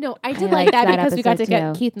episode. I know. I did I like liked that that because we got to episode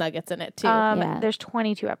get too. Keith nuggets in it too. Yeah. There's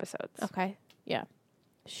 22 episodes. Okay. Yeah.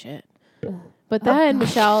 Shit. But then,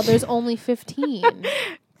 Michelle, there's only 15.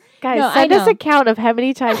 Guys, No, I send us know. a count of how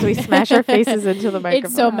many times we smash our faces into the microphone.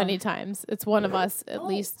 It's so many times. It's one of us at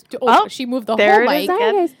least. Oh, She moved the there whole it is mic.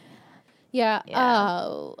 again. guys. Yeah. Yeah.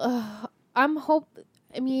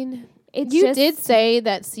 I mean, It's you just, did say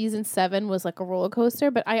that season 7 was like a roller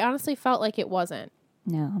coaster, but I honestly felt like it wasn't.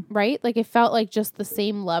 no. Right? Like it felt like just the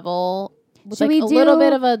same level with Should like we a little do-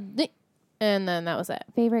 bit of a and then that was it.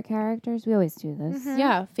 Favorite characters? We always do this. Mhm.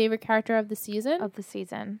 Yeah, favorite character of the season? Of the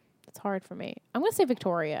season. It's hard for me. I'm going to say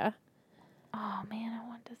Victoria. Oh man, I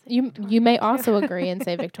want to say You Victoria. you may also agree and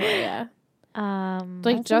say Victoria. Um, I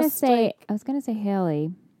Like was gonna just say like I was gonna say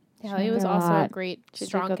Haley, Haley She was did a also a lot. great She did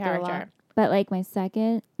strong go through a lot. character. but like my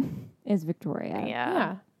second is Victoria.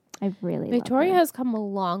 Yeah. I really Victoria love her. has come a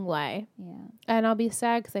long way. Yeah. And I'll be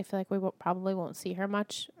sad because I feel like we probably won't see her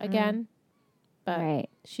much again. But Right.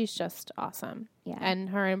 she's just awesome. Yeah. And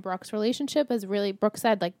her and Brooke's relationship is really, Brooke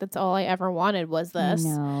said, like, that's all I ever wanted was this.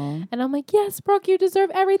 No. And I'm like, yes, Brooke, you deserve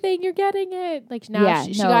everything. You're getting it. Like, now Yeah,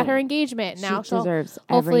 she no. got her engagement. Now she she'll deserves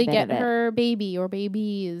hopefully every bit get of it. her baby or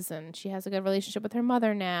babies. And she has a good relationship with her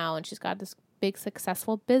mother now. And she's got this big,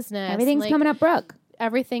 successful business. Everything's Like, coming up, Brooke.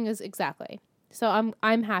 Everything is exactly. So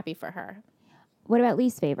I'm happy for her. What about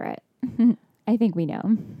least favorite? I think we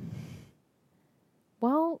know.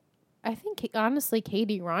 Well, I think honestly,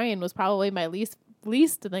 Katie Ryan was probably my least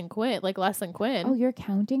than Quinn, like less than Quinn. Oh, you're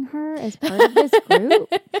counting her as part of this group?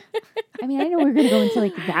 I mean, I know we're going to go into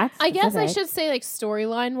like that. I guess I specific. should say like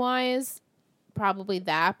storyline wise, probably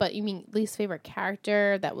that. But you mean least favorite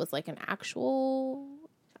character that was like an actual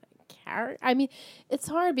character? hard. I mean, it's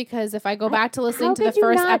hard because if I go back to listening How to the could you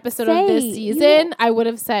first not episode of this say? season, I would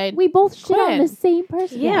have said, We both shit on Quinn. the same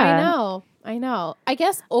person. Yeah. I know. I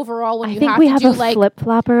guess overall, when I you think have we to have do a like flip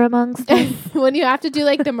flopper amongst us. when you have to do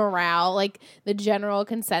like the morale, like the general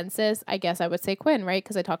consensus, I guess I would say Quinn, right?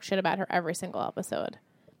 Because I talk shit about her every single episode.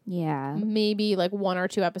 Yeah. Maybe like 1 or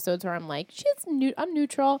 2 episodes where I'm like, I'm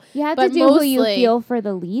neutral. You have But to do who you mostly- feel for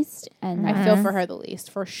the least. And I feel for her the least,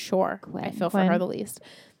 for sure. Quinn. I feel for her the least.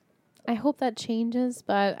 I hope that changes,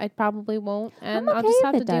 but I probably won't, and I'm I'll okay just if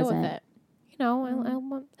have to it deal doesn't. with it. You know, I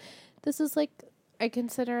want. This is like I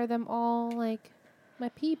consider them all like my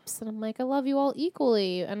peeps, and I'm like I love you all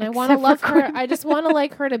equally, and I want to Except love for her. Quinn. I just want to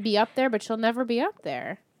like her to be up there, but she'll never be up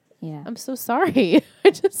there. Yeah. I'm so sorry. I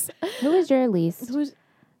just Who is your least? who's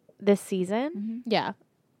This season, yeah.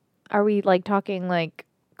 are we like talking like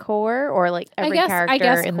core or like every I character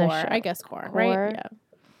guess in core. the show? I guess core, Core? right?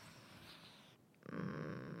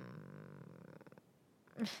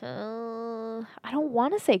 Yeah. I don't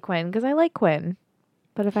want to say Quinn because I like Quinn,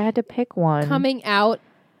 but if I had to pick one, Coming out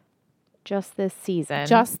just this season,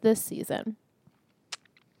 just this season.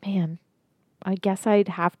 man, I guess I'd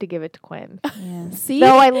have to give it to Quinn. Yeah. See,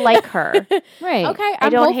 Though I like her, Right. okay, I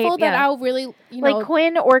I'm don't hopeful hate- that yeah. I'll really, you know, like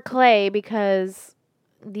Quinn or Clay, because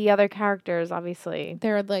the other characters, obviously,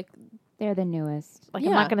 they're like, They're the newest. like Yeah.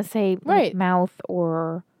 I'm not gonna say like, Right. mouth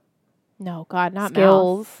or no, God, not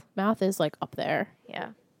skills. Mouth. Mouth is like up there. Yeah,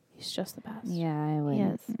 He's just the best. Yeah, I would.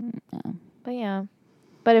 Yes. No. but yeah,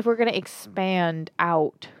 but if we're gonna expand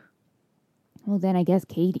out, Well, then I guess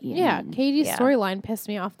Katie. Yeah, Katie's Yeah. storyline pissed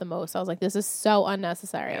me off the most. I was like, this is so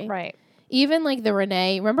unnecessary. right? Even like the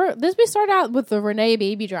Renee. Remember this? We started out with the Renee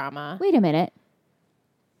baby drama. Wait a minute.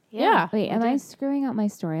 Yeah. Wait, am we I did. screwing up my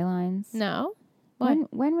storylines? No.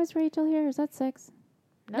 What? When was Rachel here? Is that 6?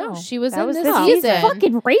 No, she was that in was this this season.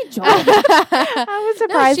 Fucking Rachel. I was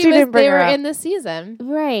surprised she you was, didn't bring they her were up. in the season.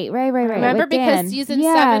 right. Remember with because Dan. season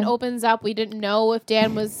Yeah. 7 opens up, we didn't know if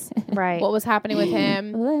Dan was right. what was happening with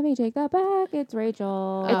him. Let me take that back. It's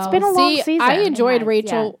Rachel. It's been a long See, season. I enjoyed It has,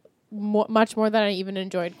 Rachel much more than I even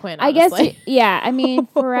enjoyed Quinn. I guess, honestly. yeah. I mean,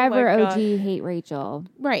 forever Oh my OG hate Rachel.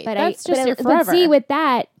 right. But That's just your but forever. see, with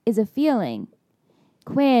that is a feeling.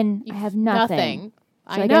 Quinn, I have nothing.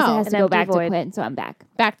 So I I guess it know. has to An go empty back void. to Quinn. So I'm back.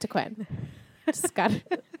 Back to Quinn. Just got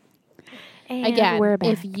And again. we're back.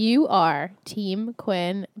 If you are Team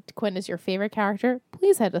Quinn, Quinn is your favorite character.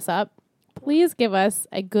 Please hit us up. Please give us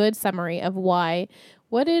a good summary of why.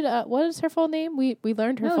 What is her full name? We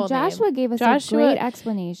learned her No, full Joshua name. gave us Joshua- a great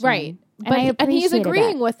explanation. Right. And I But he's appreciated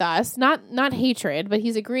agreeing that. with us, not hatred, but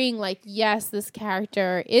he's agreeing like, yes, this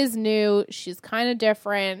character is new. She's kind of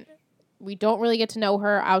different. We don't really get to know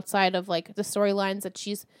her outside of like the storylines that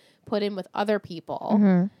she's put in with other people.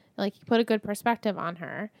 Mhm. Like he put a good perspective on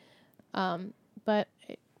her. But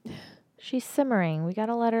she's simmering. We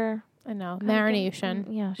gotta let her I know kinda marination.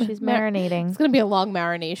 Yeah, she's Mar- marinating. It's gonna be a long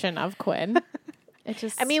marination of Quinn. It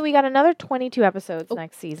just. I mean, we got another 22 episodes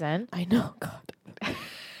next season. I know. God.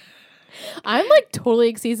 I'm like totally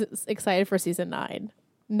excited for season 9.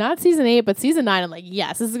 Not season 8, but season 9. I'm like,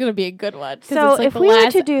 yes, this is gonna be a good one. 'Cause So it's like if the we were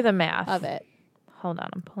last to do the math of it, hold on,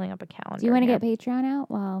 I'm pulling up a calendar. Do you want to here get Patreon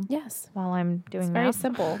out? Well, yes, while I'm doing it's very math?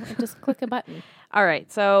 simple. You just click a button. All right,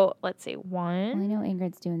 so let's see. I One. know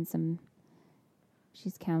Ingrid's doing some.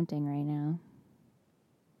 She's counting right now.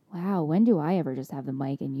 Wow, when do I ever just have the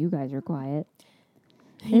mic and you guys are quiet?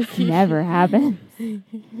 This never happens. Doom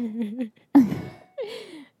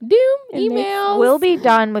And they emails. We'll be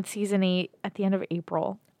done with season 8 at the end of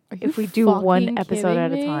April. Are if you we do one fucking episode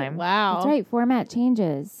at a kidding me? time. Wow. That's right. Format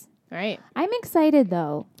changes. Right. I'm excited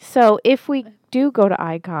though. So if we do go to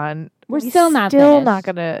Icon, We're still not not finished.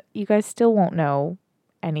 gonna. You guys still won't know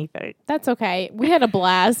anything. That's okay. We had a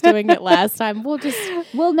blast doing it last time.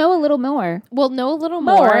 We'll know a little more. We'll know a little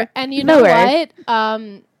More. more. And you know More.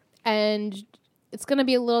 what? And it's going to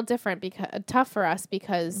be a little different because tough for us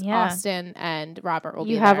because Yeah. Austin and Robert will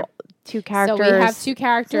be You have there. two characters. So we have two So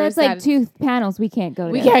characters. that's like that 2 panels we can't go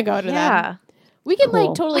to. we can't go to them. Yeah. We can Cool.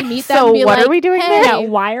 like totally meet them. So and be what like, are we doing hey. now? Yeah,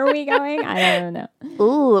 why are we going? I don't know.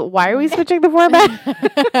 Ooh, why are we switching the format?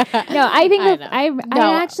 No, I think I that I'm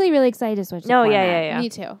No. actually really excited to switch. No, the yeah, format. yeah, yeah. Me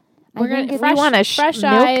too. I We're think gonna it's- fresh, we want to fresh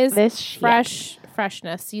milk eyes, this shit.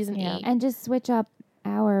 freshness. Season Yeah. 8. And just switch up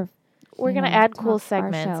our. We're you gonna know, add talk cool our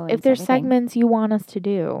segments. show If and there's everything. segments you want us to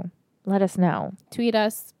do, let us know. Tweet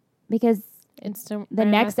us. Because Instant. the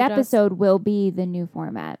next episode will be the new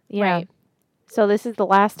format. Yeah. Right. So this is the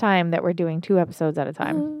last time that we're doing 2 episodes at a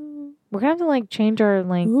time. We're gonna have to like change our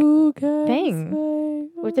like. Who can thing.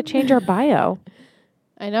 say We have to change our bio.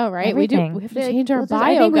 I know, right? Everything. We have to change our We'll bio,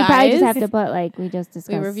 I think we guys. probably just have to put like we just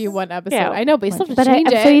discussed. we review one episode. Yeah. I know, but you still have to But change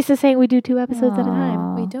I'm it. so used to saying we do 2 episodes at a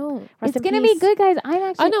time. we Aw. don't. Rest It's in gonna peace. be good, guys. I'm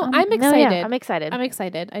actually. Oh no, I'm No, excited. yeah, I'm excited. I'm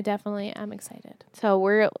excited. I definitely am excited.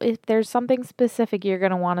 So if there's something specific you're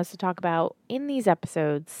going to want us to talk about in these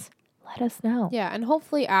episodes, let us know. Yeah, and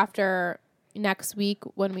hopefully after next week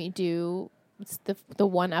when we do the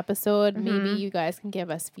one episode, maybe you guys can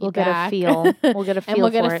give us We'll get a feedback. feel. We'll get a feel and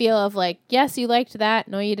we'll get for a it. feel of like, yes, you liked that.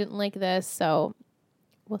 No, you didn't like this. So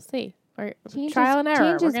we'll see. Or Change trial is- and error.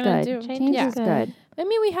 change We're is gonna good. do. Change yeah. is good. I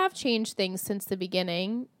mean, we have changed things since the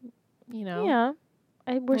beginning. You know. Yeah.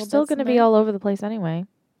 We're Little still bits going to in be there. all over the place anyway.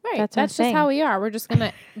 Right. That's That's our just thing. how we are. We're just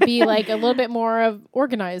gonna be like a little bit more of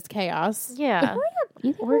organized chaos. Yeah.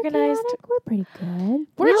 You think Organized. We're, chaotic? We're pretty good.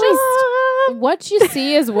 We're just what you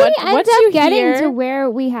see is what we end what up you getting hear. to where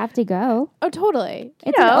we have to go. Oh, totally.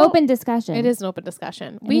 It's know, an open discussion. It is an open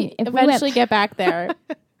discussion. I mean, We if we went- eventually get back there,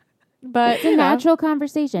 but It's a natural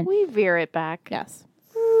conversation. We veer it back. yes.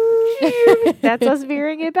 That's us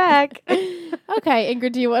veering it back. Okay,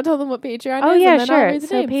 Ingrid, do you want to tell them what Patreon Oh is? yeah, And then I'll sure. read the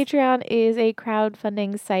So names. Patreon is a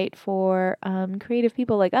crowdfunding site for creative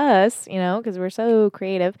people like us, because we're so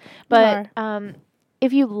creative. But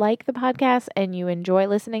if you like the podcast and you enjoy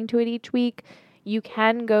listening to it each week, you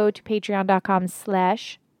can go to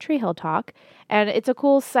patreon.com/treehilltalk. And it's a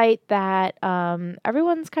cool site that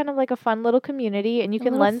everyone's kind of like a fun little community, and you A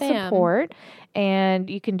can little lend fam. support. And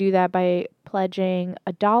you can do that by pledging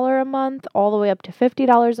 $1 a month all the way up to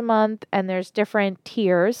 $50 a month. And there's different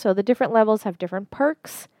tiers. So the different levels have different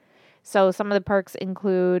perks. So some of the perks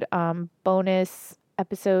include bonus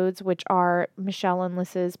episodes, which are Michelle and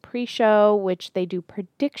Liz's pre-show, which they do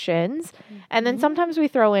predictions. And then sometimes we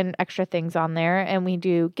throw in extra things on there, and we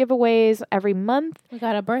do giveaways every month. We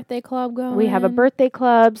got a birthday club going. We have a birthday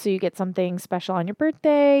club, so you get something special on your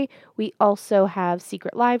birthday. We also have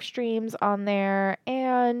secret live streams on there,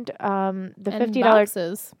 and the and $50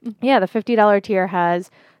 boxes. the $50 tier has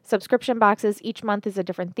subscription boxes. Each month is a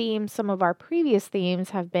different theme. Some of our previous themes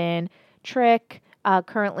have been Trick.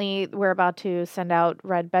 Currently, we're about to send out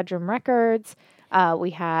Red Bedroom Records.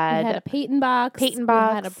 We had a Peyton box. Peyton We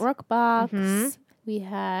had a box. Brooke box. Mhm. We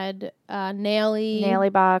had Naily.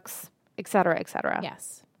 Naily box, etc., etc.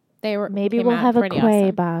 Yes. They were Maybe came we'll out have a pretty Quay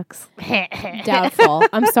awesome. box. Doubtful.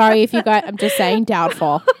 I'm sorry if you got. I'm just saying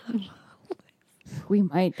doubtful. We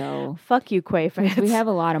might though. Fuck you, Quay fans. We have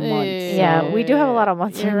a lot of months. Yeah, we do have a lot of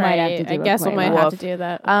months. You're We might right. have to do I a guess we quick might one. have to do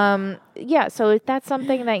that. Yeah, so if that's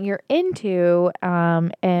something that you're into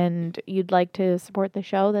and you'd like to support the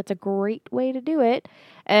show, that's a great way to do it.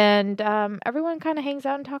 And everyone kind of hangs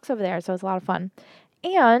out and talks over there, so it's a lot of fun.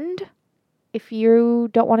 And if you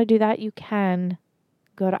don't want to do that, you can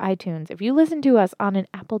go to iTunes. If you listen to us on an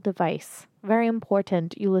Apple device, very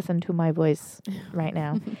important, you listen to my voice right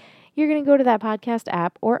now. You're going to go to that podcast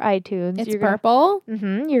app or iTunes. It's you're purple.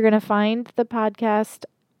 You're going to find the podcast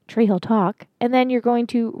Tree Hill Talk, and then you're going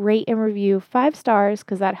to rate and review 5 stars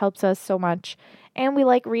because that helps us so much. And we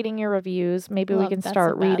like reading your reviews. Maybe we can That's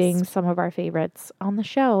start the reading best. some of our favorites on the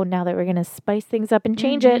show now that we're going to spice things up and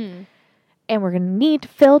change it. Mhm. And we're going to need to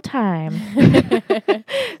fill time.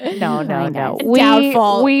 No. guys.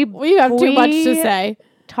 Doubtful. We have too much to we say.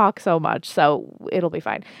 talk so much, so it'll be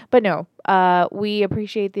fine. But no, we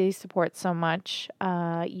appreciate the support so much.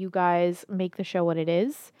 You guys make the show what it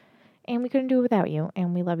is, and we couldn't do it without you,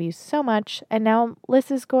 and we love you so much. And now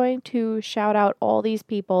Liz is going to shout out all these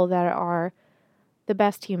people that are the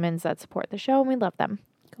best humans that support the show, and we love them.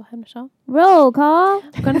 Go ahead, Michelle. Roll call.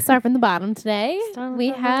 We're going to start from the bottom today. Start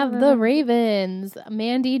We from have the the Ravens,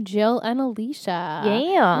 Mandy, Jill, and Alicia.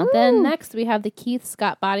 Yeah. Then next we have the Keith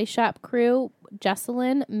Scott Body Shop crew,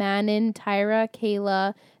 Jesselyn, Manon, Tyra,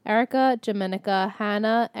 Kayla, Erica, Jamenika,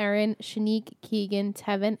 Hannah, Erin, Shanique, Keegan,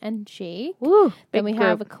 Tevin, and Jake. Woo, Then big we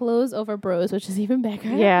have group. Clothes Over Bros, which is even bigger.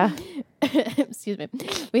 Yeah. Excuse me.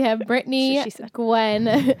 We have Brittany, That's what she said.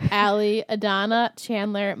 Gwen, Allie, Adana,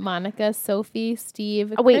 Chandler, Monica, Sophie,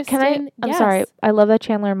 Steve. Oh, wait, can I? Kristen. I'm Yes. sorry. I love that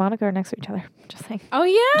Chandler and Monica are next to each other. Just saying. Oh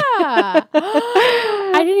yeah.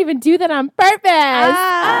 I didn't even do that on purpose.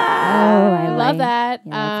 I love like- that.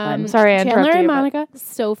 yeah, that's fun. Sorry, I Chandler interrupted and you, but- Monica,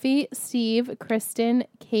 Sophie, Steve, Kristen,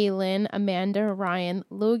 Kaylin, Amanda, Ryan,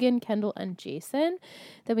 Logan, Kendall, and Jason.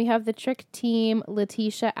 Then we have the Trick team,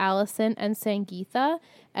 Letitia, Allison, and Sangeetha.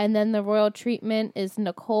 And then the royal treatment is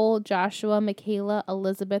Nicole, Joshua, Michaela,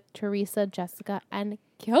 Elizabeth, Teresa, Jessica, and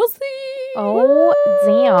Kelsey. Oh,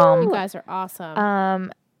 damn. You guys are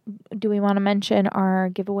awesome. Do we want to mention our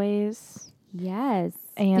giveaways? Yes.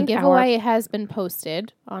 The And giveaway has been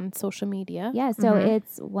posted on social media. Yeah, so Mhm.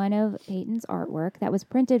 it's one of Peyton's artwork that was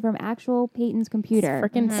printed from actual Peyton's computer.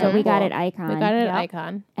 Freaking Mhm. So we got cool. it icon. We got it Yep. at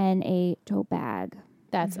Icon. and a tote bag.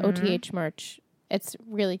 That's Mhm. OTH merch. It's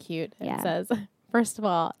really cute. Yeah. It says, first of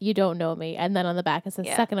all, you don't know me. And then on the back it says,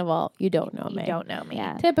 Yeah. second of all, you don't know you me. don't know me.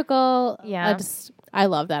 Yeah. Typical. Yeah. I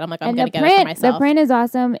love that. I'm like, I'm And going the to get it for print, myself. the print is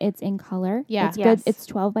awesome. It's in color. Yeah. It's Yes. good. It's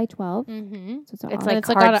 12 by 12. Mm-hmm. So it's, It's all- like it's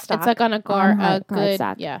like on a, cardstock. it's like on a On hard good,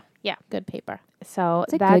 cardstock. Yeah. good paper. So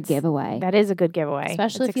it's a that's good giveaway. That is a good giveaway.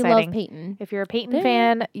 Especially It's if you exciting. love Peyton. If you're a Peyton Yeah.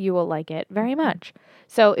 fan, you will like it very much.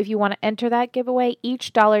 So if you want to enter that giveaway,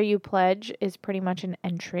 each dollar you pledge is pretty much an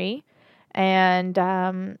entry. And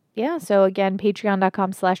yeah, so again,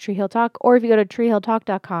 patreon.com/treehilltalk, or if you go to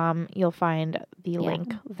treehilltalk.com, you'll find the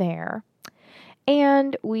link there.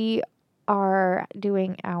 And we are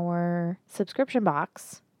doing our subscription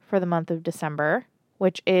box for the month of December,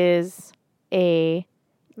 which is a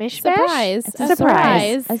mishmash. Surprise. It's A a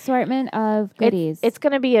surprise. assortment of goodies. It's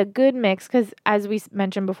going to be a good mix because, as we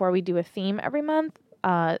mentioned before, we do a theme every month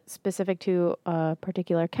specific to a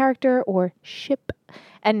particular character or ship.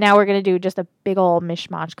 And now we're going to do just a big old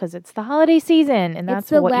mishmash because it's the holiday season and that's it's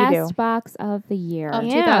the what last you do. box of the year. Of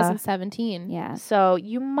Yeah. 2017. Yeah. So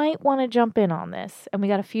you might want to jump in on this. And we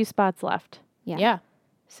got a few spots left. Yeah. Yeah.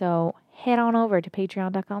 So head on over to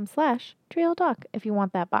patreon.com/treehilltalk if you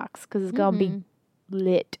want that box because it's going to Mhm. be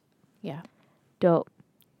lit. Yeah. Dope.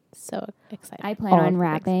 So excited. I plan All of on the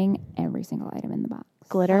wrapping every single item in the box.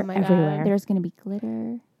 Glitter Oh my God. everywhere. There's going to be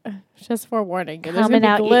glitter. Just forewarning. There's Coming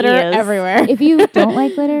gonna out be your glitter ears. everywhere. If you don't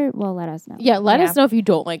like glitter, well, let us know. Yeah, let Yeah. us know if you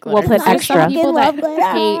don't like glitter. We'll put 'cause there's extra. Some people that Fucking love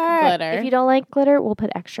glitter. hate glitter. If you don't like glitter, we'll put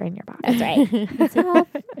extra in your box. That's right.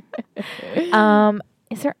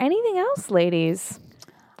 Is there anything else, ladies?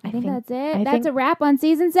 I think that's it. I That's think- a wrap on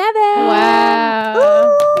season 7.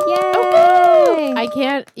 Wow. Yay! I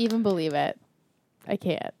can't even believe it. I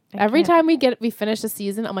can't. I Every can't. time we finish the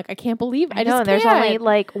season, I'm like, I can't believe it. I know, just there's can't. only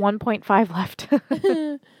like 1.5 left.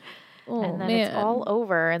 Oh, and then man. it's all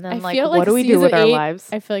over. And then, I like, feel what like do we do with our season 8 lives?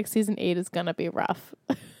 I feel like season 8 is gonna be rough.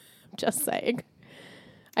 Just saying.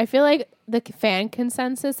 I feel like the fan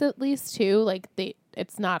consensus, at least too, like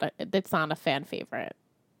it's not a fan favorite.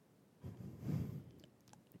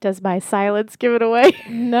 Does my silence give it away?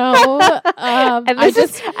 No, And I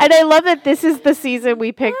I love that this is the season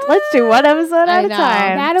we picked. Let's do one episode I at a know.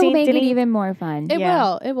 time. That'll Ding, make ding, it ding. even more fun. It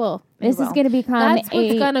Yeah. will. This is going to become That's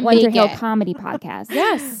what's a gonna Winter make Hill it. comedy podcast.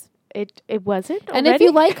 Yes. It wasn't. And if already?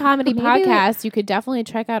 you like comedy Maybe- podcasts, you could definitely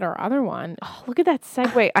check out our other one. Oh, look at that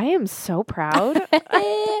segue. I am so proud.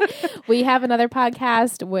 We have another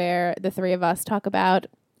podcast where the three of us talk about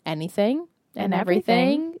anything and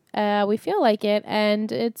everything. We feel like it, and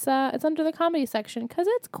it's under the comedy section because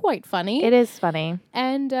it's quite funny. It is funny.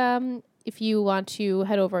 And if you want to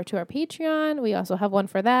head over to our Patreon, we also have one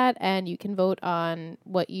for that, and you can vote on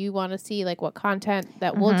what you want to see, like what content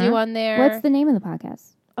that we'll do on there. What's the name of the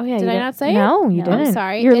podcast? Oh yeah. Did you I didn't- not say it? No, you No, I'm didn't.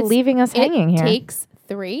 sorry. You're It's- leaving us hanging It here. takes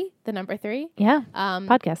 3, the number 3. Yeah.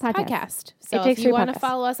 Podcast. Podcast. So It Takes if you 3 want to podcast.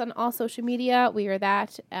 follow us on all social media, we are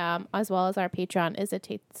that, as well as our Patreon is It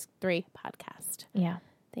Takes 3 podcast. Yeah.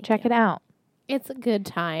 Thank Check you. it out. It's a good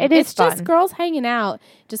time. It is It's just fun. girls hanging out.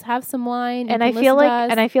 Just have some wine. And I feel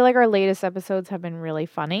like our latest episodes have been really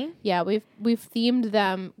funny. yeah, we've themed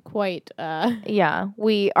them quite. Yeah,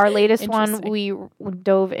 our latest one Interesting. we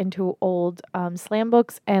dove into old slam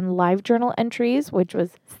books and live journal entries, which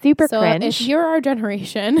was super so cringe. if you're our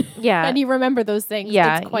generation yeah, and you remember those things,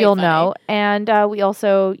 yeah, it's quite you'll funny. know. And we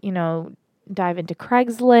also, dive into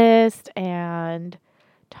Craigslist and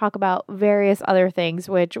talk about various other things,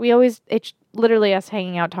 which it's literally us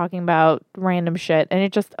hanging out talking about random shit, and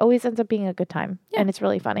it just always ends up being a good time. Yeah. And it's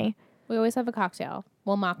really funny. We always have a cocktail.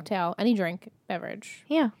 Well, mocktail, any drink, beverage.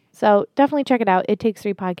 Yeah. So definitely check it out. It Takes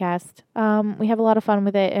 3 podcast. We have a lot of fun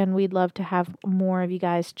with it, and we'd love to have more of you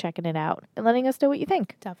guys checking it out and letting us know what you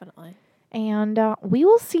think. Definitely. And we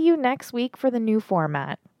will see you next week for the new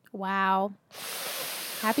format. Wow.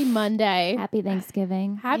 Happy Monday. Happy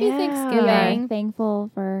Thanksgiving. Happy Yeah. We are Thanksgiving.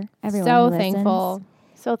 thankful for everyone So who listens thankful.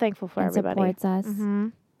 So thankful for and everybody. supports us. Mm-hmm.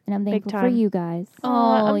 And I'm Big thankful for time. you guys.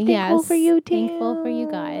 Oh, I'm yes. thankful for you too. Thankful for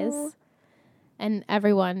you guys. And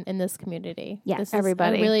everyone in this community. Yes, This is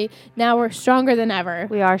everybody. now we're stronger than ever.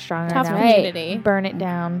 We are stronger Tough now. Right. community. Burn it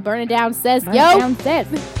down. Burn it down, sis. Burn Yo. down, sis.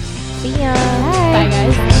 See ya. Bye,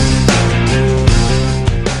 guys.